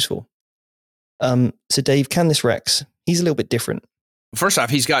actually quite useful. So Dave, Canis Rex, he's a little bit different. First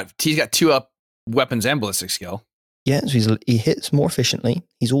off, he's got 2 up weapons and ballistic skill. Yeah, so he hits more efficiently.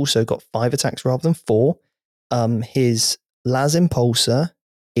 He's also got 5 attacks rather than 4. His Las Impulsor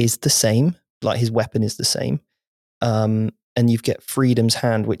is the same, like his weapon is the same. And you get Freedom's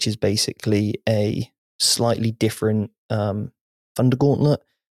Hand, which is basically a slightly different Thunder Gauntlet,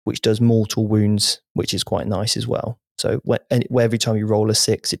 which does mortal wounds, which is quite nice as well. So where every time you roll a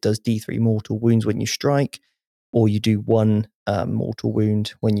 6, it does D3 mortal wounds when you strike, or you do 1 mortal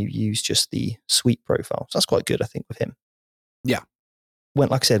wound when you use just the sweep profile. So that's quite good, I think, with him. Yeah.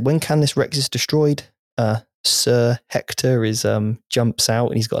 Like I said, when Canis Rex is destroyed, Sir Hector jumps out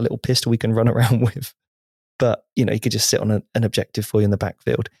and he's got a little pistol we can run around with. But, he could just sit on an objective for you in the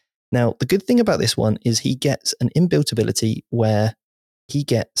backfield. Now, the good thing about this one is he gets an inbuilt ability where he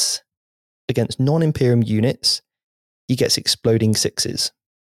gets, against non-Imperium units, he gets exploding 6s.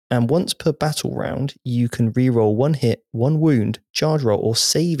 And once per battle round, you can reroll 1 hit, 1 wound, charge roll, or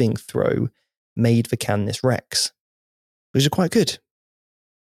saving throw made for Canis Rex, which is quite good.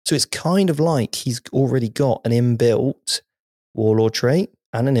 So it's kind of like he's already got an inbuilt Warlord trait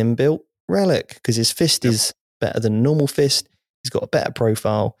and an inbuilt relic, because his fist is better than a normal fist. He's got a better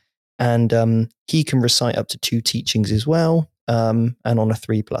profile, and he can recite up to 2 teachings as well. And on a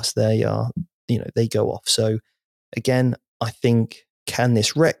 3+, they go off. So again, I think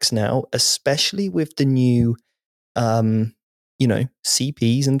Canis Rex now, especially with the new,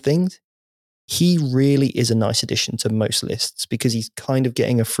 CPs and things, he really is a nice addition to most lists because he's kind of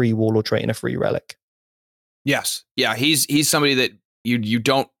getting a free Warlord trait and a free relic. Yes. Yeah. He's somebody that you're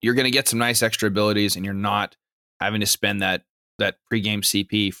going to get some nice extra abilities, and you're not having to spend that pregame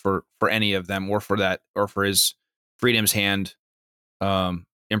CP for any of them, or for his Freedom's Hand,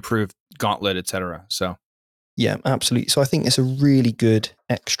 improved Gauntlet, etc. So. Yeah, absolutely. So I think it's a really good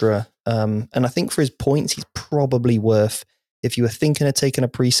extra. And I think for his points, he's probably worth, if you were thinking of taking a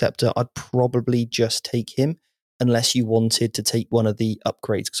Preceptor, I'd probably just take him unless you wanted to take one of the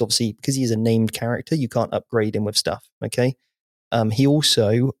upgrades. Because obviously, because he's a named character, you can't upgrade him with stuff. Okay. He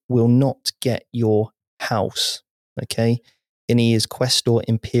also will not get your house. Okay. And he is Questor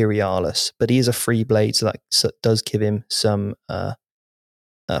Imperialis, but he is a free blade. So that does give him some,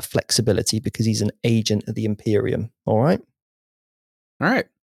 flexibility because he's an agent of the Imperium. All right.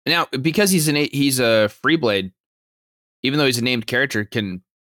 Now, because he's a free blade, even though he's a named character, can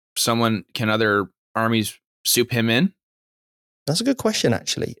can other armies soup him in? That's a good question,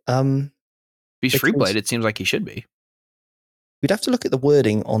 actually. If he's free Because played, it seems like he should be. we'd have to look at the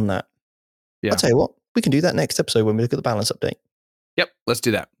wording on that. Yeah. I'll tell you what, we can do that next episode when we look at the balance update. Yep, let's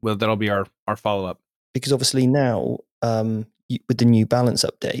do that. Well, that'll be our follow-up. Because obviously now, with the new balance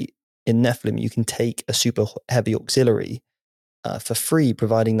update in Nephilim, you can take a super heavy auxiliary for free,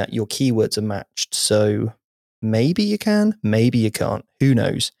 providing that your keywords are matched. So maybe you can, maybe you can't. Who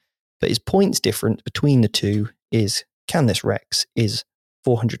knows? But his points difference between the two is Candace Rex is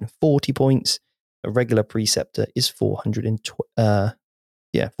 440 points. A regular preceptor is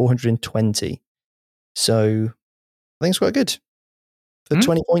 420. So I think it's quite good. For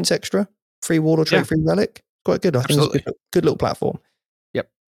 20 points extra, free ward or trait, free relic, quite good. I think it's a good little platform. Yep.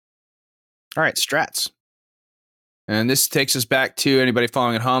 All right, strats. And this takes us back to anybody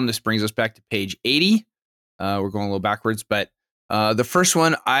following at home. This brings us back to page 80. We're going a little backwards, but the first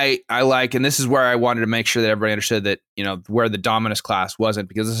one I like, and this is where I wanted to make sure that everybody understood that, where the Dominus class wasn't,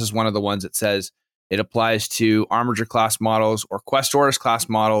 because this is one of the ones that says it applies to Armiger class models or Questoris class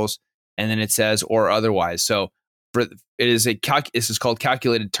models, and then it says or otherwise. So this is called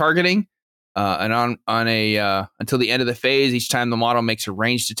calculated targeting. And on a until the end of the phase, each time the model makes a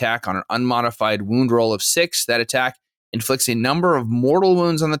ranged attack on an unmodified wound roll of 6, that attack inflicts a number of mortal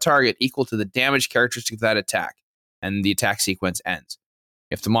wounds on the target equal to the damage characteristic of that attack, and the attack sequence ends.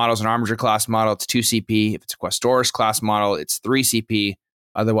 If the model is an Armiger class model, it's 2 CP. If it's a Questoris class model, it's 3 CP.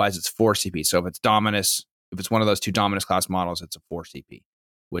 Otherwise, it's 4 CP. So if it's Dominus, if it's one of those 2 Dominus class models, it's a 4 CP,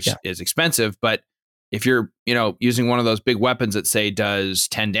 which is expensive. But if you're using one of those big weapons that say does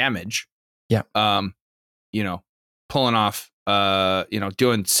 10 damage, pulling off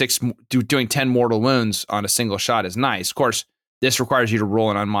doing 10 mortal wounds on a single shot is nice. Of course, this requires you to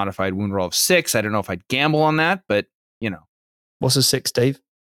roll an unmodified wound roll of 6. I don't know if I'd gamble on that, but What's a 6, Dave?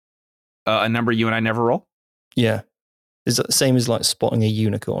 A number you and I never roll. Yeah. Is that the same as like spotting a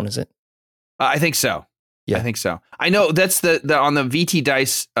unicorn, is it? I think so. Yeah. I think so. I know that's the on the VT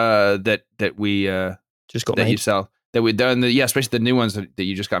dice that we just got that made. You sell that we done especially the new ones that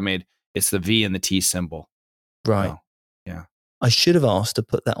you just got made. It's the V and the T symbol. Right. So, yeah. I should have asked to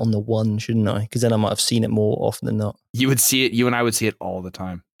put that on the 1, shouldn't I? Because then I might have seen it more often than not. You would see it. You and I would see it all the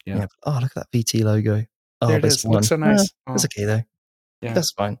time. Yeah. Oh, look at that VT logo. Oh, there it is. It looks so nice. That's okay though. Yeah.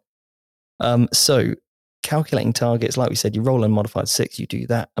 That's fine. So calculating targets, like we said, you roll a modified 6, you do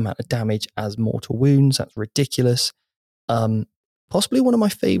that amount of damage as mortal wounds. That's ridiculous. Possibly one of my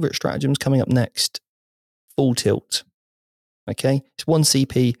favorite stratagems coming up next, Full Tilt. Okay, it's 1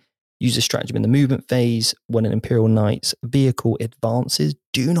 CP. Use a stratagem in the movement phase. When an Imperial Knight's vehicle advances,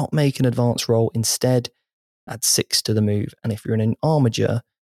 do not make an advance roll. Instead, add 6 to the move. And if you're in an Armiger,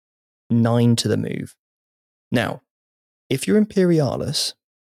 9 to the move. Now, if you're Imperialis,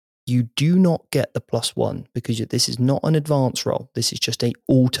 you do not get the +1 because this is not an advance roll. This is just an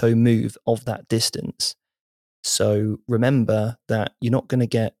auto move of that distance. So remember that you're not going to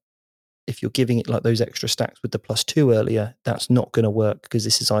get, if you're giving it like those extra stacks with the +2 earlier, that's not going to work because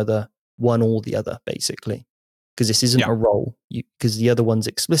this is either one or the other, basically. Because this isn't a roll. Because the other ones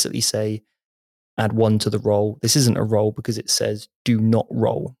explicitly say add 1 to the roll. This isn't a roll because it says do not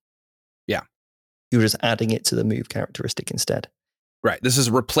roll. Yeah. You're just adding it to the move characteristic instead. Right. This is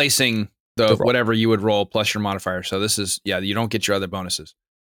replacing the whatever you would roll plus your modifier. So this is, you don't get your other bonuses.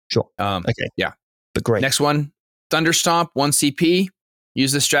 Sure. Okay. Yeah. But great. Next one, Thunderstomp, 1 CP.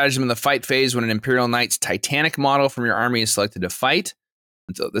 Use this stratagem in the fight phase when an Imperial Knight's Titanic model from your army is selected to fight.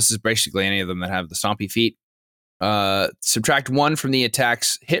 And so this is basically any of them that have the stompy feet. Subtract 1 from the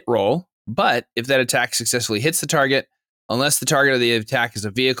attack's hit roll, but if that attack successfully hits the target, unless the target of the attack is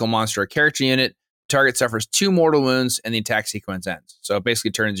a vehicle, monster, or character unit, the target suffers 2 mortal wounds and the attack sequence ends. So it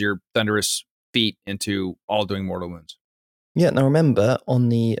basically turns your thunderous feet into all doing mortal wounds. Yeah, now remember on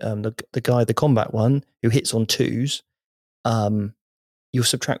the guy, the combat one, who hits on 2s, you'll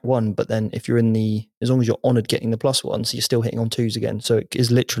subtract 1, but then if you're as long as you're honored getting the +1, so you're still hitting on 2s again. So it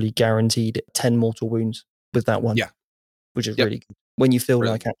is literally guaranteed 10 mortal wounds with that one. Yeah. Which is really good. When you feel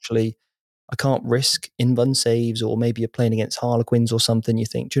like actually, I can't risk invuln saves, or maybe you're playing against Harlequins or something, you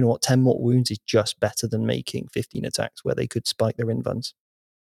think, do you know what, 10 mortal wounds is just better than making 15 attacks where they could spike their invuns.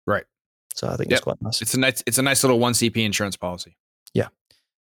 Right. So I think it's quite nice. It's a nice little 1 CP insurance policy. Yeah.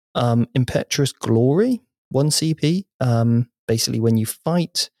 Impetuous Glory, 1 CP. Basically, when you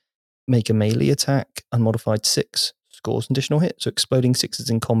fight, make a melee attack, unmodified 6, scores an additional hit. So exploding 6s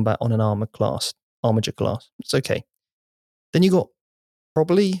in combat on an Armiger class. It's okay. Then you got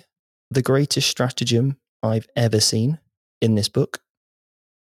probably the greatest stratagem I've ever seen in this book.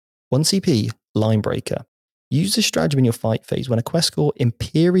 1 CP, Line Breaker. Use the stratagem in your fight phase when a quest core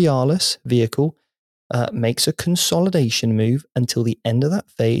Imperialis vehicle makes a consolidation move until the end of that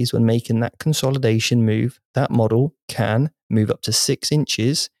phase. When making that consolidation move, that model can move up to 6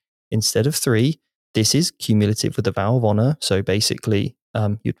 inches instead of 3. This is cumulative with the Vow of Honor. So basically,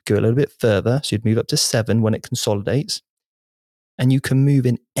 you'd go a little bit further. So you'd move up to 7 when it consolidates. And you can move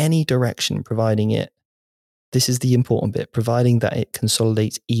in any direction, providing it, this is the important bit, providing that it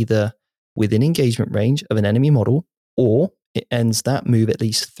consolidates either within engagement range of an enemy model, or it ends that move at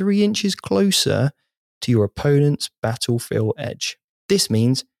least 3 inches closer to your opponent's battlefield edge. This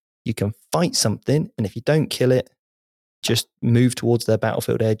means you can fight something, and if you don't kill it, just move towards their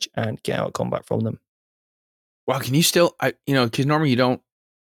battlefield edge and get out of combat from them. Wow, can you still, because normally you don't,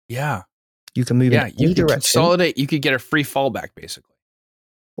 You can move in any you could direction. Consolidate, you could get a free fallback, basically.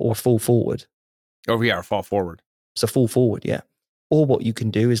 Or fall forward. Oh, yeah, or fall forward. So fall forward, yeah. Or what you can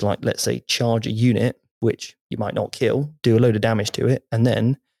do is, like, let's say, charge a unit, which you might not kill, do a load of damage to it, and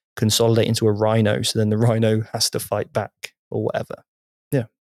then consolidate into a rhino. So then the rhino has to fight back or whatever. Yeah.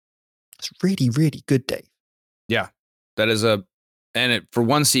 It's really, really good, Dave. Yeah. That is for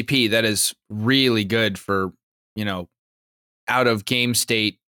 1 CP, that is really good for, out of game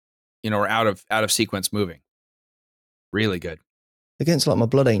state, or out of sequence moving. Really good. Against like my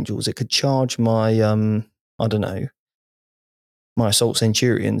Blood Angels, it could charge my, I don't know, my Assault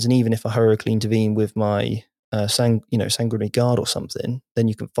Centurions, and even if I heroically intervene with my Sanguinary Guard or something, then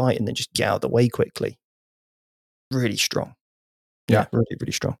you can fight and then just get out of the way quickly. Really strong. Yeah, really,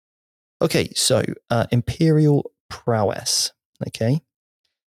 really strong. Okay, so Imperial Prowess. Okay.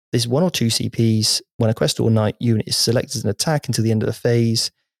 There's 1 or 2 CPs. When a Quest or Knight unit is selected as an attack until the end of the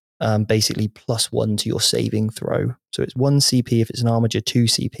phase, basically +1 to your saving throw. So it's 1 CP if it's an Armiger, 2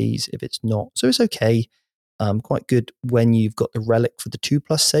 CPs if it's not. So it's okay. Quite good when you've got the relic for the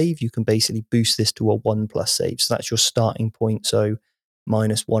 2+ save. You can basically boost this to a 1+ save. So that's your starting point. So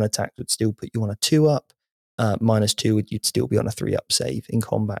 -1 attack would still put you on a 2-up. -2 you'd still be on a 3-up save in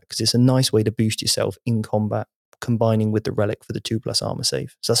combat, because it's a nice way to boost yourself in combat, combining with the relic for the 2+ armor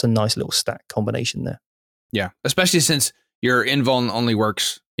save. So that's a nice little stack combination there. Yeah, especially since your invuln only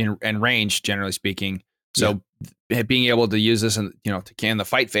works in range, generally speaking. So being able to use this and to can the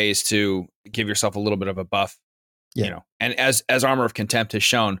fight phase to give yourself a little bit of a buff, and as Armor of Contempt has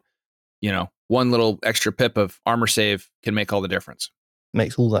shown, 1 little extra pip of armor save can make all the difference.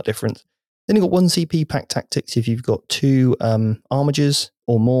 Makes all that difference. Then you've got 1 CP pack tactics if you've got 2 armigers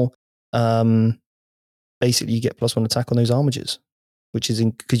or more. Basically, you get +1 attack on those armigers, which is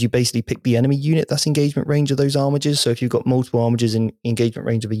because you basically pick the enemy unit that's engagement range of those armigers. So if you've got multiple armigers in engagement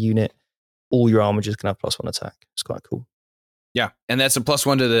range of a unit, all your armigers can have +1 attack. It's quite cool. Yeah, and that's a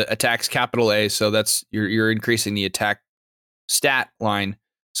 +1 to the attacks, capital A. So that's you're increasing the attack stat line.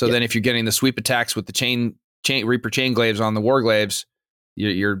 So then if you're getting the sweep attacks with the chain Reaper chain glaives on the war glaives,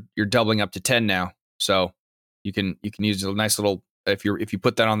 you're doubling up to 10 now. So you can use a nice little, if you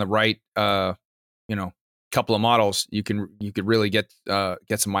put that on the right couple of models, you could really get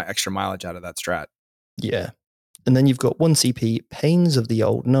some extra mileage out of that strat. Yeah. And then you've got 1 CP Pains of the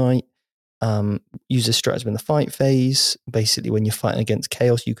Old Knight. Use this stratagem in the fight phase. Basically, when you're fighting against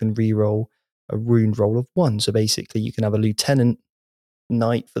chaos, you can re-roll a rune roll of 1. So basically, you can have a lieutenant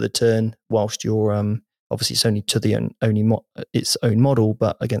knight for the turn, whilst you're obviously it's only to its own model,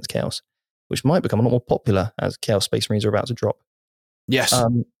 but against chaos, which might become a lot more popular as Chaos Space Marines are about to drop. Yes.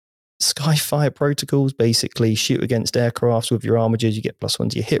 Skyfire protocols, basically shoot against aircrafts with your armigers. You get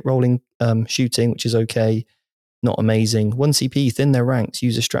 +1 to your hit rolling shooting, which is okay. Not amazing. 1 CP, thin their ranks.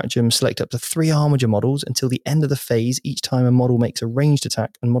 Use a stratagem. Select up to 3 armiger models until the end of the phase. Each time a model makes a ranged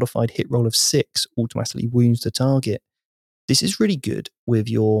attack, and modified hit roll of 6 automatically wounds the target. This is really good with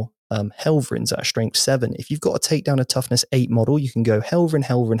your Helverins that are strength 7. If you've got to take down a toughness 8 model, you can go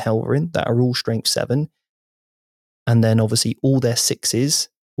Helverin that are all strength 7. And then obviously all their 6s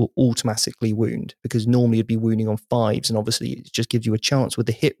will automatically wound, because normally you'd be wounding on 5s. And obviously it just gives you a chance with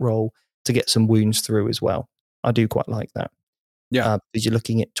the hit roll to get some wounds through as well. I do quite like that. Yeah. Because you're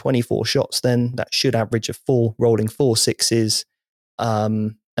looking at 24 shots then. That should average a 4, rolling 4 6s.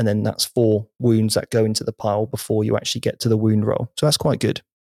 And then that's 4 wounds that go into the pile before you actually get to the wound roll. So that's quite good.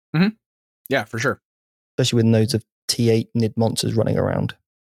 Mm-hmm. Yeah, for sure. Especially with loads of T8 nid monsters running around.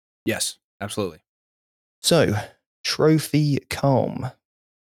 Yes, absolutely. So, Trophy Calm.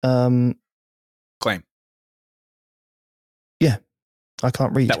 Claim. Yeah, I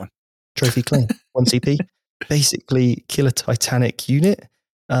can't read. That one. Trophy Claim. 1 CP. Basically, kill a Titanic unit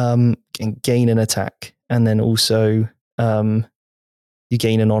and gain an attack. And then also you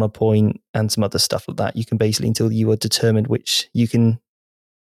gain an honor point and some other stuff like that. You can basically, until you are determined which, you can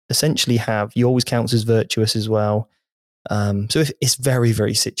essentially have, you always counts as virtuous as well. So if it's very,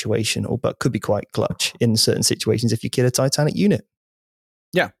 very situational, but could be quite clutch in certain situations if you kill a Titanic unit.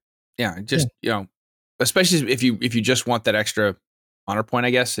 Yeah. Just, especially if you just want that extra honor point, I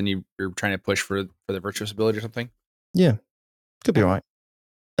guess, and you're trying to push for the virtuous ability or something. Yeah, could be right.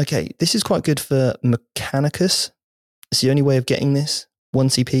 Okay, this is quite good for Mechanicus. It's the only way of getting this. 1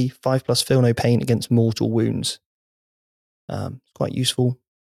 CP, 5+ feel no pain against mortal wounds. It's quite useful.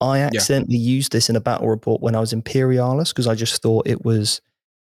 I accidentally used this in a battle report when I was Imperialis because I just thought it was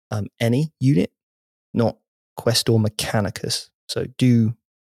any unit, not Quest or Mechanicus. So do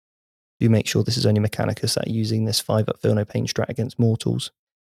make sure this is only Mechanicus that are using this 5-up feel no pain strat against mortals.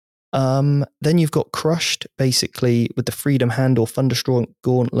 Then you've got Crushed, basically with the Freedom Hand or Thunderstruck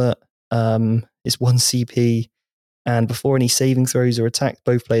Gauntlet. It's 1 CP, and before any saving throws are attacked,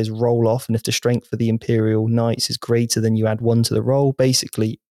 both players roll off, and if the strength for the Imperial Knights is greater, then you add 1 to the roll.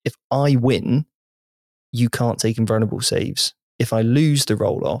 Basically, if I win, you can't take invulnerable saves. If I lose the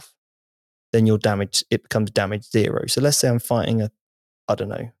roll off, then your damage, it becomes damage 0. So let's say I'm fighting a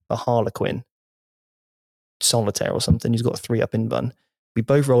Harlequin solitaire or something who's got a 3-up invuln. We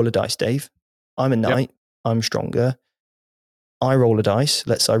both roll a dice, Dave. I'm a knight. I'm stronger. I roll a dice.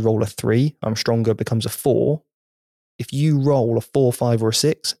 Let's say I roll a 3. I'm stronger, becomes a 4. If you roll a 4, 5, or a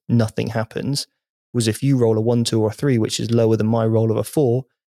 6, nothing happens. Whereas if you roll a 1, 2, or a 3, which is lower than my roll of a 4,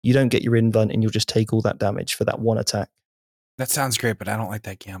 you don't get your invuln and you'll just take all that damage for that 1 attack. That sounds great, but I don't like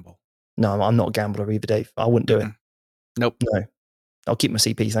that gamble. No, I'm not a gambler either, Dave. I wouldn't do it. Nope. No. I'll keep my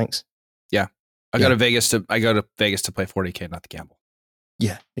CP, thanks. Yeah. I go to Vegas to play 40K, not the gamble.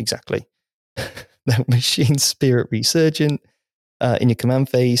 Yeah, exactly. Now, Machine Spirit Resurgent. In your command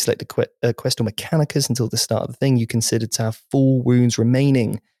phase, select a quest or Mechanicus until the start of the thing. You consider to have 4 wounds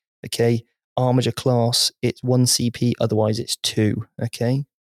remaining. Okay. Armature class, it's 1 CP, otherwise it's 2. Okay.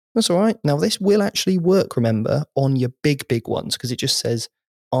 That's all right. Now, this will actually work, remember, on your big ones, because it just says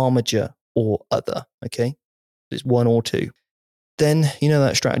armature or other. Okay. It's 1 or 2. Then,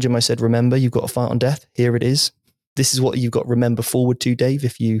 that stratagem I said, remember, you've got to fight on death. Here it is. This is what you've got to remember forward to, Dave,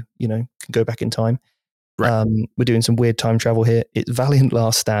 if you can go back in time. Right. We're doing some weird time travel here. It's Valiant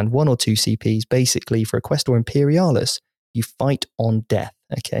Last Stand, 1 or 2 CPs. Basically, for a Quest or Imperialis, you fight on death,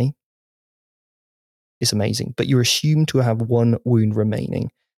 okay? It's amazing. But you're assumed to have 1 wound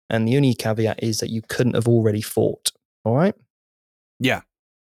remaining. And the only caveat is that you couldn't have already fought, all right? Yeah.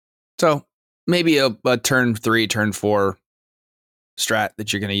 So maybe a turn 3, turn 4 strat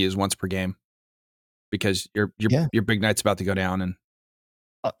that you're going to use once per game because your big knight's about to go down. And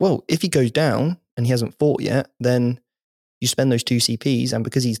well, if he goes down and he hasn't fought yet, then you spend those 2 CPs, and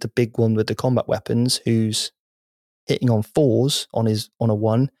because he's the big one with the combat weapons who's hitting on 4s on a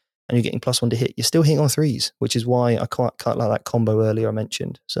 1, and you're getting +1 to hit, you're still hitting on 3s, which is why I quite like that combo earlier I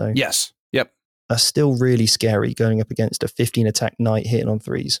mentioned. So yes. Yep. That's still really scary going up against a 15 attack knight hitting on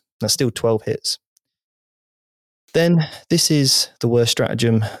 3s. That's still 12 hits. Then this is the worst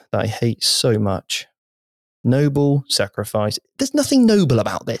stratagem that I hate so much. Noble sacrifice. There's nothing noble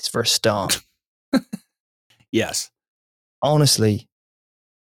about this for a start. Yes. Honestly.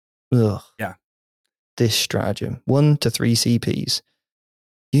 Ugh. Yeah. This stratagem. 1 to 3 CPs.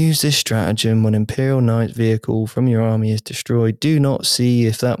 Use this stratagem when Imperial Knight vehicle from your army is destroyed. Do not see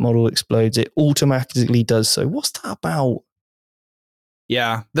if that model explodes. It automatically does so. What's that about?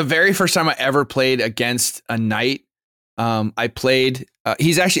 Yeah. The very first time I ever played against a knight, I played,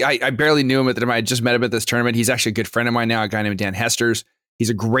 he's actually, I barely knew him at the time. I just met him at this tournament. He's actually a good friend of mine now, a guy named Dan Hesters. He's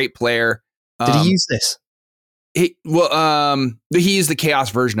a great player. Did he use this? He used the chaos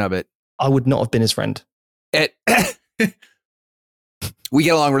version of it. I would not have been his friend. We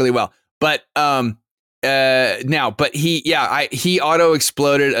get along really well, but he auto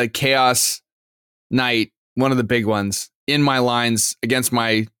exploded a chaos knight, one of the big ones, in my lines against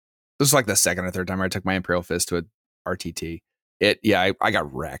this was like the second or third time I took my Imperial Fist to a RTT. I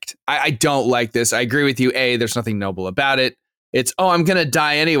got wrecked. I don't like this. I agree with you. There's nothing noble about it. It's, I'm going to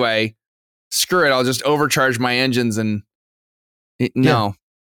die anyway. Screw it. I'll just overcharge my engines no.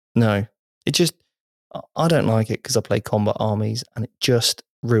 It just, I don't like it because I play combat armies and it just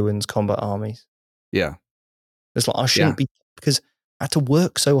ruins combat armies. Yeah. It's like, I shouldn't be, because I had to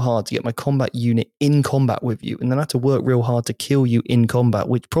work so hard to get my combat unit in combat with you, and then I had to work real hard to kill you in combat,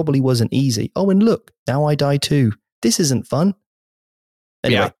 which probably wasn't easy. Oh, and look, now I die too. This isn't fun.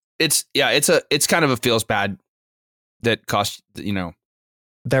 Anyway. Yeah. It's kind of a feels bad that costs,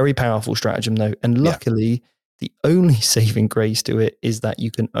 Very powerful stratagem though. And luckily, the only saving grace to it is that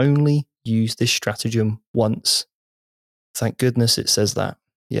you can only use this stratagem once. Thank goodness it says that.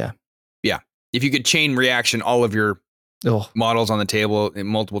 Yeah. Yeah. If you could chain reaction all of your models on the table in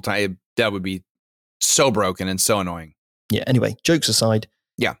multiple times. That would be so broken and so annoying. Yeah. Anyway, jokes aside.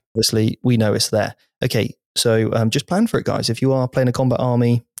 Yeah. Obviously, we know it's there. Okay. So just plan for it, guys. If you are playing a combat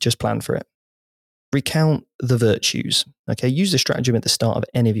army, just plan for it. Recount the virtues. Okay. Use the stratagem at the start of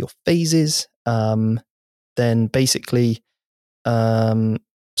any of your phases. Then basically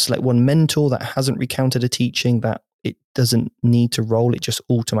select one mentor that hasn't recounted a teaching that it doesn't need to roll. It just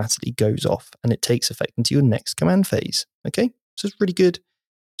automatically goes off and it takes effect into your next command phase. Okay. So it's really good.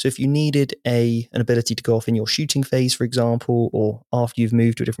 So if you needed an ability to go off in your shooting phase, for example, or after you've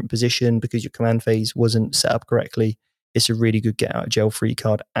moved to a different position because your command phase wasn't set up correctly, it's a really good get out of jail free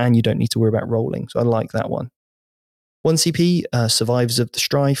card and you don't need to worry about rolling. So I like that one. 1 CP, Survivors of the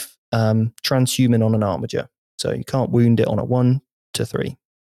Strife, transhuman on an armature. So you can't wound it on a 1 to 3.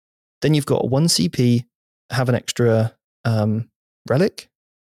 Then you've got a 1 CP, have an extra relic,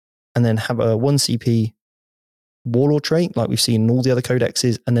 and then have a 1 CP warlord trait, like we've seen in all the other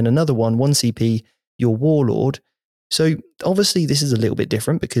codexes, and then another 1 CP, your warlord. So obviously this is a little bit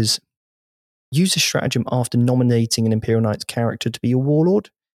different because use a stratagem after nominating an Imperial Knights character to be your warlord.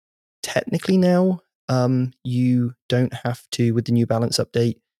 Technically now, you don't have to, with the new balance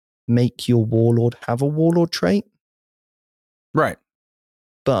update, make your warlord have a warlord trait. Right.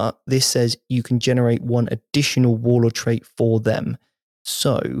 But this says you can generate 1 additional warlord trait for them.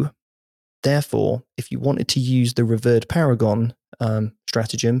 So therefore, if you wanted to use the revered paragon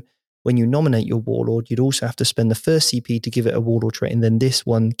stratagem, when you nominate your warlord, you'd also have to spend the first CP to give it a warlord trait, and then this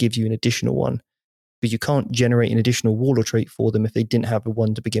one gives you an additional one. Because you can't generate an additional warlord trait for them if they didn't have a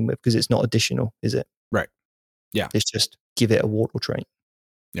 1 to begin with, because it's not additional, is it? Right. Yeah. It's just give it a warlord trait.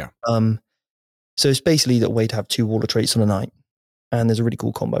 Yeah. So it's basically the way to have 2 warlord traits on a knight. And there's a really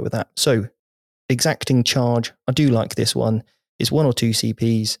cool combo with that. So exacting charge, I do like this one. It's 1 or 2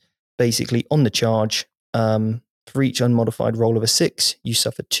 CPs. Basically on the charge, for each unmodified roll of a 6, you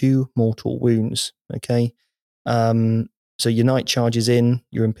suffer 2 mortal wounds. Okay. So your knight charges in,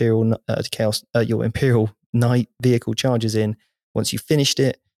 your Imperial Knight vehicle charges in. Once you've finished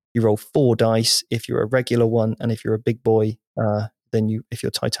it, you roll 4 dice if you're a regular one, and if you're a big boy, then if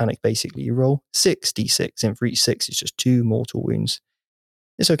you're Titanic, basically you roll 6d6, and for each 6, it's just 2 mortal wounds.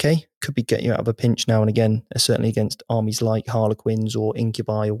 It's okay. Could be getting you out of a pinch now and again, certainly against armies like Harlequins or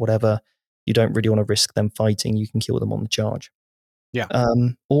Incubi or whatever. You don't really want to risk them fighting. You can kill them on the charge. Yeah.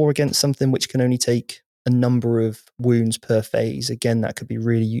 Or against something which can only take a number of wounds per phase. Again, that could be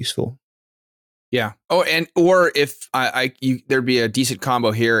really useful. Yeah. Oh, or if there'd be a decent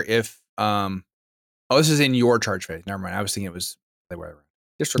combo here if this is in your charge phase. Never mind. I was thinking it was whatever.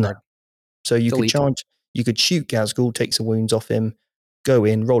 Disregard. No. So you Delete. could charge. You could shoot Gazgul, take some wounds off him, go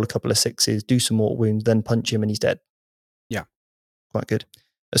in, roll a couple of 6s, do some more wounds, then punch him, and he's dead. Yeah. Quite good.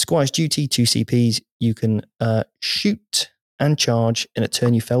 A Squire's Duty, 2 CPs. You can shoot and charge in a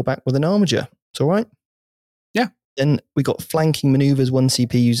turn you fell back with an armature. It's all right. Yeah. Then we got flanking maneuvers. 1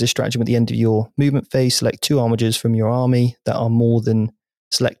 CP. Use this stratagem at the end of your movement phase. Select 2 armatures from your army that are more than.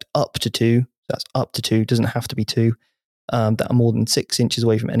 Select up to 2. That's up to 2. Doesn't have to be 2. That are more than 6 inches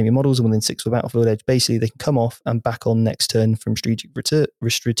away from enemy models and within 6 of the battlefield edge. Basically, they can come off and back on next turn from strategic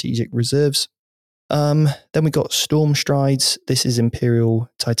reserves. Then we got Storm Strides. This is Imperial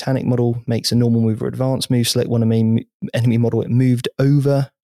Titanic model. Makes a normal move or advanced move. Select one enemy model it moved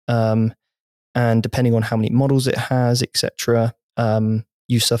over. And depending on how many models it has, etc.,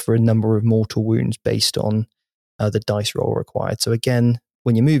 you suffer a number of mortal wounds based on the dice roll required. So again,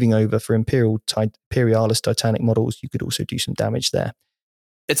 when you're moving over for Imperialis Titanic models, you could also do some damage there.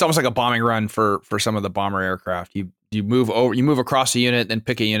 It's almost like a bombing run for some of the bomber aircraft. You move across a unit, then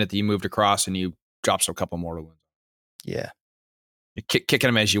pick a unit that you moved across, and you drop a couple mortal wounds. Yeah. You're kicking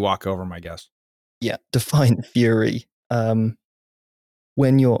them as you walk over them, I guess. Yeah. Defiant Fury.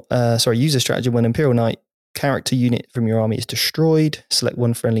 When you're use a strategy when Imperial Knight character unit from your army is destroyed, select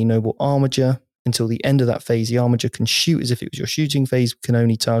 1 friendly noble armature. Until the end of that phase, the armature can shoot as if it was your shooting phase, can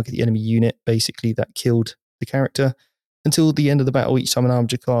only target the enemy unit, basically, that killed the character. Until the end of the battle, each time an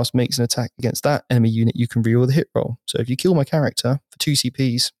armature class makes an attack against that enemy unit, you can reroll the hit roll. So if you kill my character for 2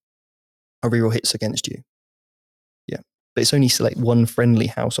 CPs, I reroll hits against you. Yeah. But it's only select 1 friendly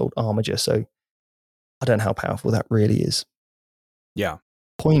household armature, so I don't know how powerful that really is. Yeah.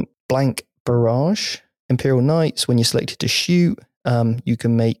 Point blank barrage. Imperial Knights, when you're selected to shoot, you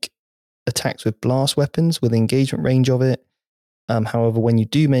can make attacks with blast weapons with engagement range of it. However, when you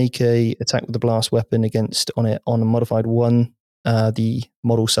do make a attack with a blast weapon on a modified 1, the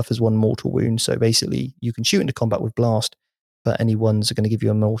model suffers 1 mortal wound. So basically, you can shoot into combat with blast, but any ones are going to give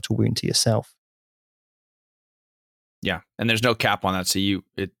you a mortal wound to yourself. Yeah, and there's no cap on that. So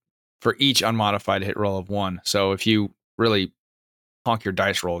for each unmodified hit roll of 1. So if you really honk your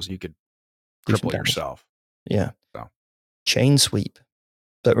dice rolls, you could Do some cripple damage. yourself. Yeah. So. Chain sweep.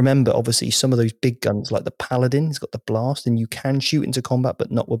 But remember, obviously, some of those big guns, like the Paladin, has got the blast, and you can shoot into combat,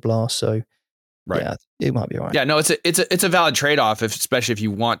 but not with blast. So, Right. yeah, it might be all right. Yeah, no, it's a valid trade off, especially if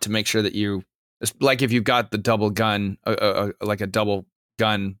you want to make sure that you, like if you've got the double gun, like a double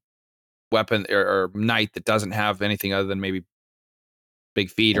gun weapon or knight that doesn't have anything other than maybe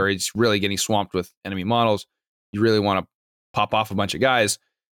big feet, or it's really getting swamped with enemy models. You really want to pop off a bunch of guys.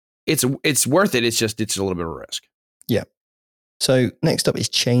 It's worth it. It's a little bit of a risk. Yeah. So next up is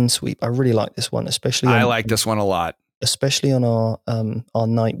chain sweep. I really like this one, especially. I like this one a lot, especially on our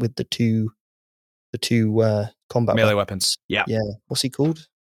knight with the two combat melee weapons. Yeah. Yeah. What's he called?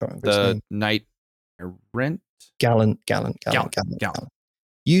 I can't remember his The name. knight errant. Gallant.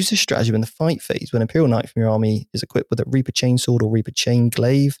 Use this strategy in the fight phase when Imperial Knight from your army is equipped with a Reaper Chainsword or Reaper Chain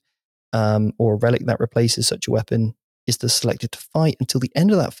Glaive, or a relic that replaces such a weapon, is selected to fight until the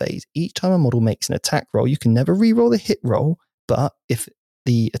end of that phase. Each time a model makes an attack roll, you can never re-roll the hit roll, but if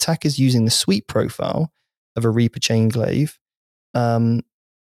the attack is using the sweep profile of a Reaper Chain Glaive, but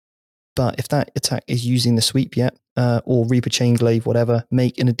if that attack is using the sweep or Reaper Chain Glaive, whatever,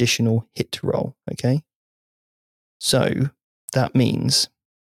 make an additional hit roll, okay? So that means,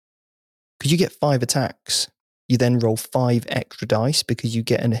 because you get 5 attacks, you then roll 5 extra dice because you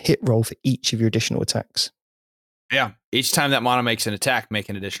get a hit roll for each of your additional attacks. Yeah. Each time that mono makes an attack, make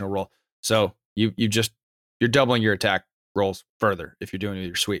an additional roll. So you're doubling your attack rolls further if you're doing it with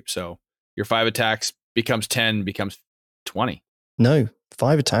your sweep. So your 5 attacks becomes 10, becomes 20. No,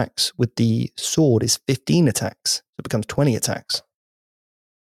 5 attacks with the sword is 15 attacks. So it becomes 20 attacks.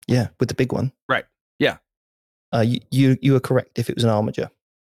 Yeah, with the big one. Right. Yeah. You are correct if it was an armature.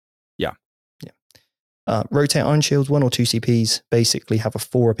 Yeah. Rotate Iron Shields, 1 or 2 CPs, basically have a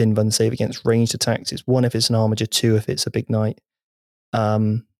 4-up invuln save against ranged attacks. It's 1 if it's an armature, 2 if it's a big knight.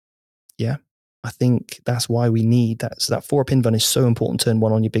 Yeah, I think that's why we need that. So that 4-up invuln is so important turn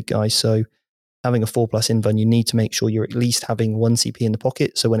 1 on your big guys. So having a 4+ invuln, you need to make sure you're at least having 1 CP in the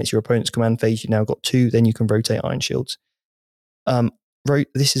pocket. So when it's your opponent's command phase, you've now got 2, then you can rotate Iron Shields.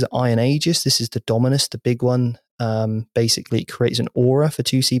 This is Iron Aegis. This is the Dominus, the big one. Basically, it creates an aura for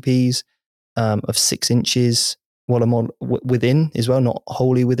 2 CPs of 6 inches. While I'm on within as well, not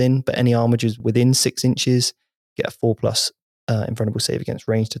wholly within, but any armatures within 6 inches get a 4+ invulnerable save against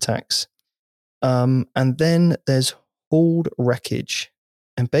ranged attacks. And then there's Hauled Wreckage.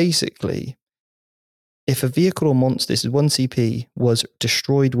 And basically, if a vehicle or monster, this is 1 CP, was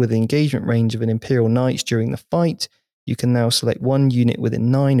destroyed within engagement range of an Imperial Knights during the fight, you can now select 1 unit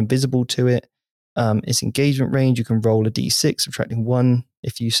within 9 invisible to it. Its engagement range, you can roll a d6, subtracting 1.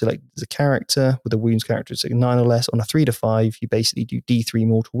 If you select the character with a wounds characteristic 9 or less, on a 3 to 5, you basically do d3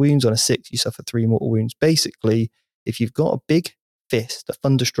 mortal wounds. On a 6, you suffer 3 mortal wounds. Basically, if you've got a big fist, a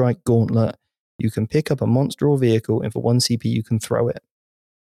Thunderstrike Gauntlet, you can pick up a monster or vehicle, and for 1 CP, you can throw it.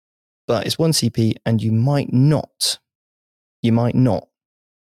 But it's 1 CP, and you might not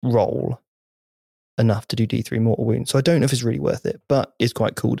roll enough to do d3 mortal wounds. So I don't know if it's really worth it, but it's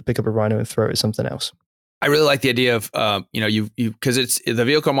quite cool to pick up a rhino and throw it at something else. I really like the idea of you because it's the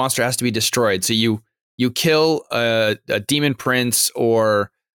vehicle monster has to be destroyed. So you kill a demon prince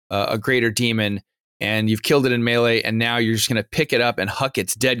or a greater demon, and you've killed it in melee, and now you're just going to pick it up and huck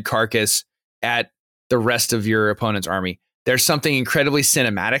its dead carcass at the rest of your opponent's army. There's something incredibly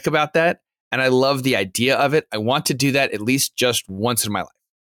cinematic about that, and I love the idea of it. I want to do that at least just once in my life.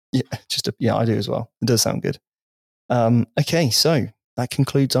 Yeah, I do as well. It does sound good. Okay, so that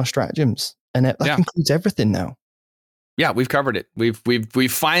concludes our stratagems, and that concludes everything now. Yeah, we've covered it.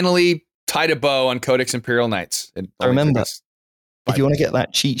 We've finally tied a bow on Codex Imperial Knights. I remember, if you want to get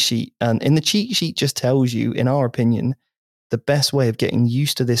that cheat sheet, and in the cheat sheet just tells you, in our opinion, the best way of getting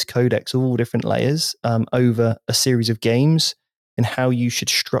used to this codex, all different layers, over a series of games, and how you should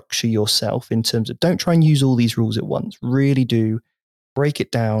structure yourself in terms of, don't try and use all these rules at once. Really do break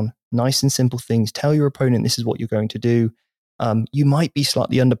it down, nice and simple things. Tell your opponent this is what you're going to do. You might be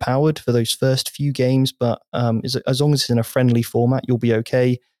slightly underpowered for those first few games, but as long as it's in a friendly format, you'll be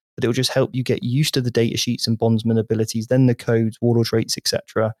okay. But it'll just help you get used to the data sheets and bondsman abilities, then the codes, warlord traits,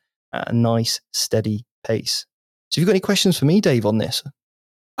 etc., at a nice, steady pace. So, have you got any questions for me, Dave, on this?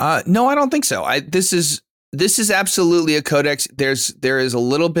 No, I don't think so. This is absolutely a codex. There is a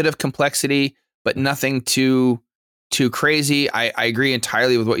little bit of complexity, but nothing too crazy. I agree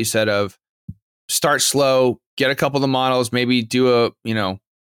entirely with what you said of start slow, get a couple of the models, maybe do a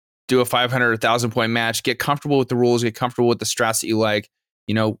 500 or 1,000 point match, get comfortable with the rules, get comfortable with the strats that you like,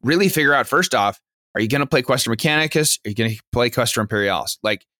 really figure out first off, are you going to play Questor Mechanicus? Are you going to play Questor Imperialis?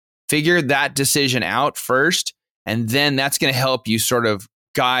 Like figure that decision out first And then that's going to help you sort of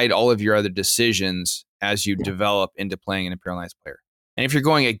guide all of your other decisions as you develop into playing an Imperial Knights player. And if you're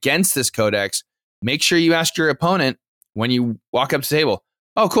going against this codex, make sure you ask your opponent when you walk up to the table,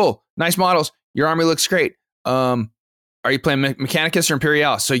 oh, cool, nice models. Your army looks great. Are you playing Mechanicus or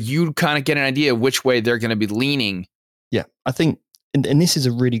Imperialis? So you kind of get an idea of which way they're going to be leaning. Yeah, I think, and this is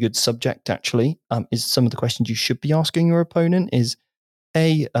a really good subject actually, is some of the questions you should be asking your opponent is,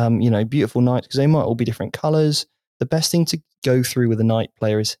 hey, beautiful knights, because they might all be different colors. The best thing to go through with a knight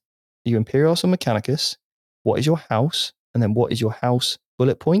player is, are you Imperialis or Mechanicus? What is your house? And then what is your house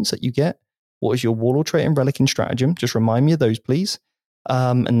bullet points that you get? What is your warlord trait and relic and stratagem? Just remind me of those, please.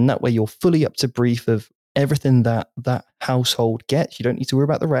 And that way you're fully up to brief of everything that household gets. You don't need to worry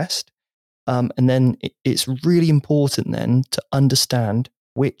about the rest. And then it's really important then to understand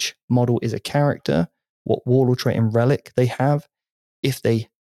which model is a character, what warlord trait and relic they have. If they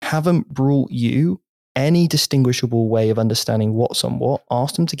haven't brought you any distinguishable way of understanding what's on what,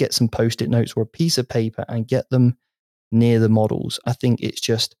 ask them to get some post-it notes or a piece of paper and get them near the models. I think it's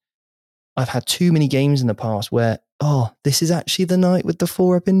just, I've had too many games in the past where, oh, this is actually the knight with the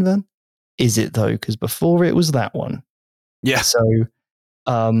 4-up invan. Is it though? Because before it was that one. Yeah. So,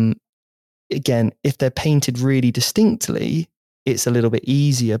 again, if they're painted really distinctly, it's a little bit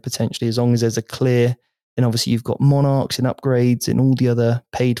easier potentially, as long as there's a clear, and obviously you've got monarchs and upgrades and all the other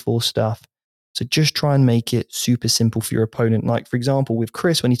paid for stuff. So just try and make it super simple for your opponent. Like, for example, with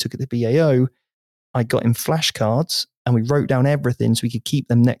Chris, when he took it to BAO, I got him flashcards and we wrote down everything so we could keep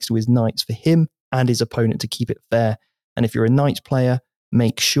them next to his knights for him and his opponent to keep it fair. And if you're a knights player,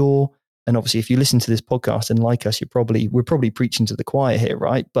 make sure, and obviously if you listen to this podcast and like us, we're probably preaching to the choir here,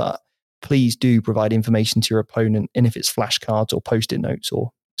 right? But please do provide information to your opponent. And if it's flashcards or post-it notes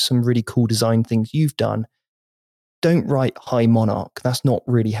or some really cool design things you've done, don't write High Monarch. That's not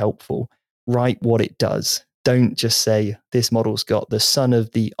really helpful. Write what it does. Don't just say this model's got the son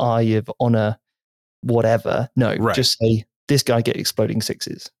of the Eye of Honor, whatever. No, right. Just say this guy get exploding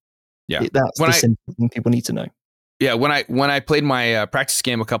sixes. Yeah, that's the simple thing people need to know. Yeah, when I played my practice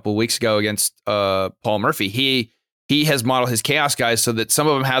game a couple of weeks ago against Paul Murphy, he has modeled his chaos guys so that some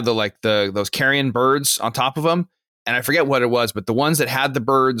of them have those carrion birds on top of them, and I forget what it was, but the ones that had the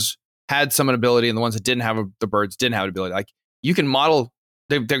birds had some ability, and the ones that didn't have the birds didn't have an ability. Like, you can model.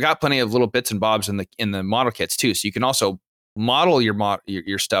 They've got plenty of little bits and bobs in the model kits too, so you can also model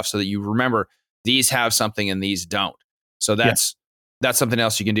your stuff so that you remember these have something and these don't. So that's something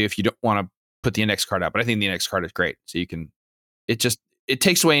else you can do if you don't want to put the index card out. But I think the index card is great, so you can. It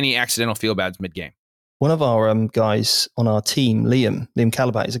takes away any accidental feel bads mid game. One of our guys on our team, Liam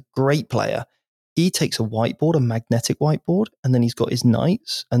Calabat, is a great player. He takes a whiteboard, a magnetic whiteboard, and then he's got his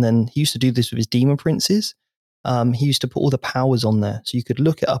knights. And then he used to do this with his demon princes. He used to put all the powers on there. So you could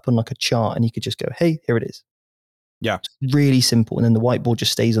look it up on like a chart and you could just go, hey, here it is. Yeah. It's really simple. And then the whiteboard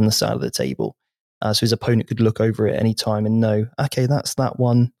just stays on the side of the table. So his opponent could look over it at any time and know, okay, that's that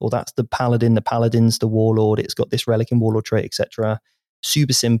one, or that's the paladin. The paladin's the warlord. It's got this relic and warlord trait, etc.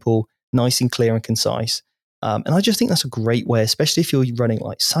 Super simple, nice and clear and concise. And I just think that's a great way, especially if you're running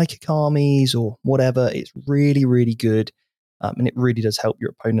like psychic armies or whatever. It's really, really good. And it really does help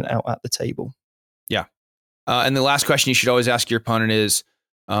your opponent out at the table. Yeah. And the last question you should always ask your opponent is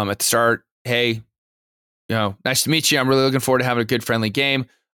at the start, hey, nice to meet you. I'm really looking forward to having a good, friendly game.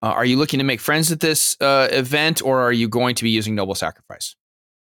 Are you looking to make friends at this event, or are you going to be using Noble Sacrifice?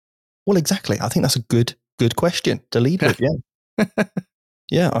 Well, exactly. I think that's a good question to lead with. Yeah.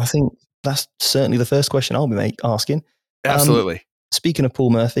 Yeah, I think that's certainly the first question I'll be asking. Absolutely. Speaking of Paul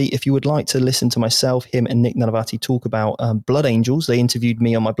Murphy, if you would like to listen to myself, him, and Nick Nanavati talk about Blood Angels, they interviewed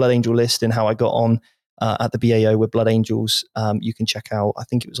me on my Blood Angel list and how I got on at the BAO with Blood Angels. You can check out, I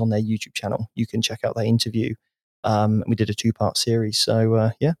think it was on their YouTube channel. You can check out that interview. We did a 2-part series.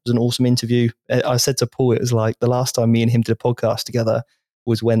 So it was an awesome interview. I said to Paul, it was like the last time me and him did a podcast together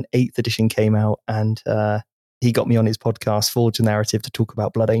was when 8th edition came out, and he got me on his podcast, Forge a Narrative, to talk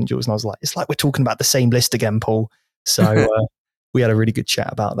about Blood Angels. And I was like, it's like we're talking about the same list again, Paul. So we had a really good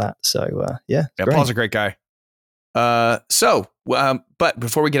chat about that. So yeah, Paul's a great guy. But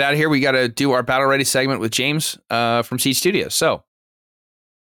before we get out of here, we got to do our Battle Ready segment with James from Siege Studios. So,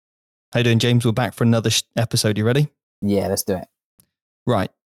 how you doing, James? We're back for another episode. You ready? Yeah, let's do it. Right.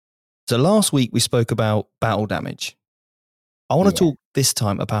 So last week we spoke about battle damage. I want to talk this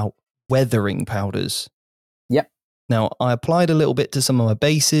time about weathering powders. Yep. Now, I applied a little bit to some of my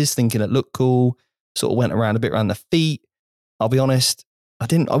bases, thinking it looked cool. Sort of went around a bit around the feet. I'll be honest, I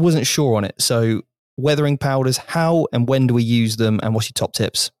wasn't sure on it. So weathering powders, how and when do we use them, and what's your top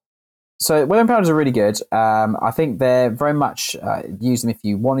tips? So weathering powders are really good. I think they're very much use them if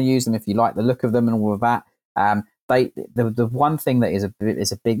you want to use them, if you like the look of them and all of that. the one thing that is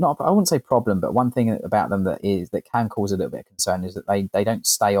a big, not, I wouldn't say problem, but one thing about them that can cause a little bit of concern is that they don't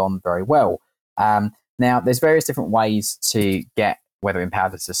stay on very well. Now, there's various different ways to get weathering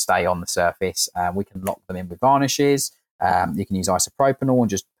powders to stay on the surface. We can lock them in with varnishes. You can use isopropanol and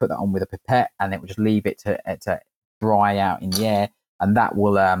just put that on with a pipette, and it will just leave it to dry out in the air, and that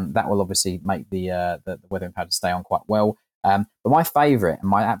will obviously make the weathering powder stay on quite well. But my favourite and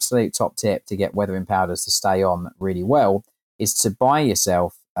my absolute top tip to get weathering powders to stay on really well is to buy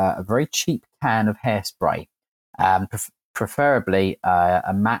yourself a very cheap can of hairspray, preferably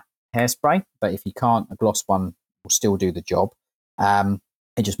a matte hairspray. But if you can't, a gloss one will still do the job.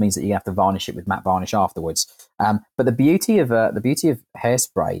 It just means that you have to varnish it with matte varnish afterwards. But the beauty of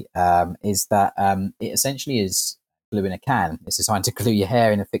hairspray is that it essentially is glue in a can. It's designed to glue your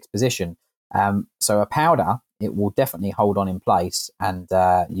hair in a fixed position. So a powder, it will definitely hold on in place, and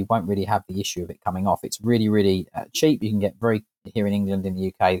you won't really have the issue of it coming off. It's really, really cheap. You can get here in England, in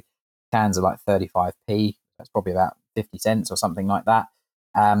the UK, cans are like 35p. That's probably about 50 cents or something like that.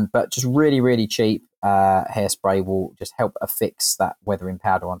 But just really, really cheap hairspray will just help affix that weathering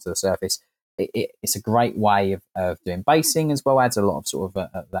powder onto the surface. It's a great way of doing basing as well. Adds a lot of sort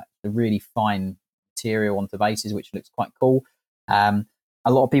of that really fine material onto bases, which looks quite cool.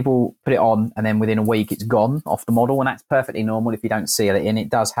 A lot of people put it on and then within a week it's gone off the model, and that's perfectly normal if you don't seal it in. It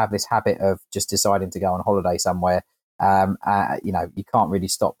does have this habit of just deciding to go on holiday somewhere. You can't really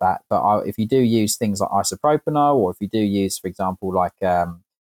stop that. But if you do use things like isopropanol, or if you do use, for example, like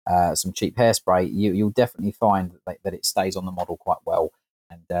some cheap hairspray, you'll definitely find that it stays on the model quite well,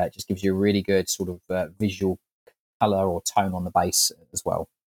 and it just gives you a really good sort of visual colour or tone on the base as well.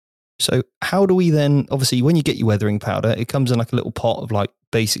 So how do we then, obviously when you get your weathering powder, it comes in like a little pot of like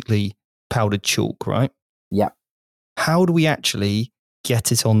basically powdered chalk, right? Yeah. How do we actually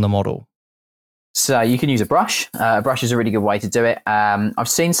get it on the model? So you can use a brush. A brush is a really good way to do it. I've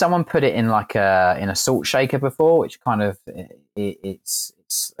seen someone put it in like in a salt shaker before, which kind of it's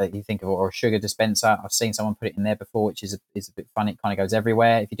you think of, or a sugar dispenser. I've seen someone put it in there before, which is a bit fun. It kind of goes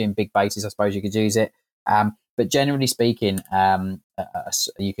everywhere. If you're doing big bases, I suppose you could use it. But generally speaking,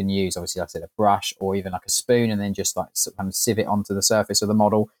 you can use, obviously, like I said, a brush or even like a spoon, and then just like kind of sieve it onto the surface of the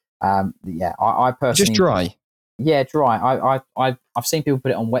model. I personally just dry. Yeah, dry. I've seen people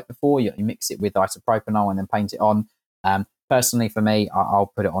put it on wet before. You mix it with isopropanol and then paint it on. Personally, for me,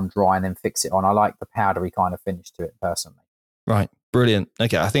 I'll put it on dry and then fix it on. I like the powdery kind of finish to it personally. Right, brilliant.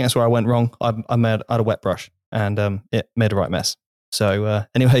 Okay, I think that's where I went wrong. I had a wet brush and it made a right mess. So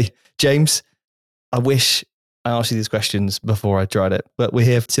anyway, James, I wish I asked you these questions before I tried it, but we're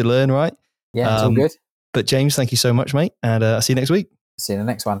here to learn, right? Yeah, it's all good. But James, thank you so much, mate. And I'll see you next week. See you in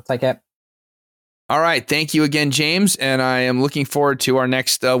the next one. Take care. All right. Thank you again, James. And I am looking forward to our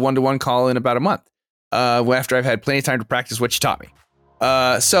next one-to-one call in about a month, after I've had plenty of time to practice what you taught me.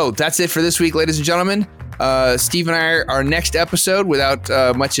 So that's it for this week, ladies and gentlemen. Steve and I, our next episode, without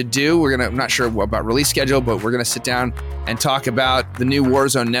much ado, I'm not sure about release schedule, but we're going to sit down and talk about the new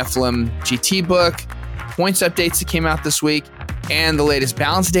Warzone Nephilim GT book, points updates that came out this week, and the latest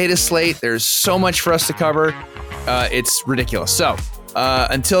balance data slate. There's so much for us to cover. It's ridiculous. So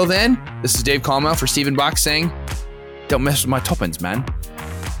until then, this is Dave Colmel for Stephen Box saying, don't mess with my toppings, man.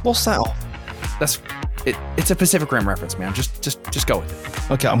 What's that? That's it. It's a Pacific Rim reference, man. Just go with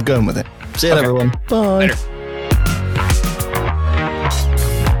it. Okay, I'm going with it. See you, everyone. Bye. Later.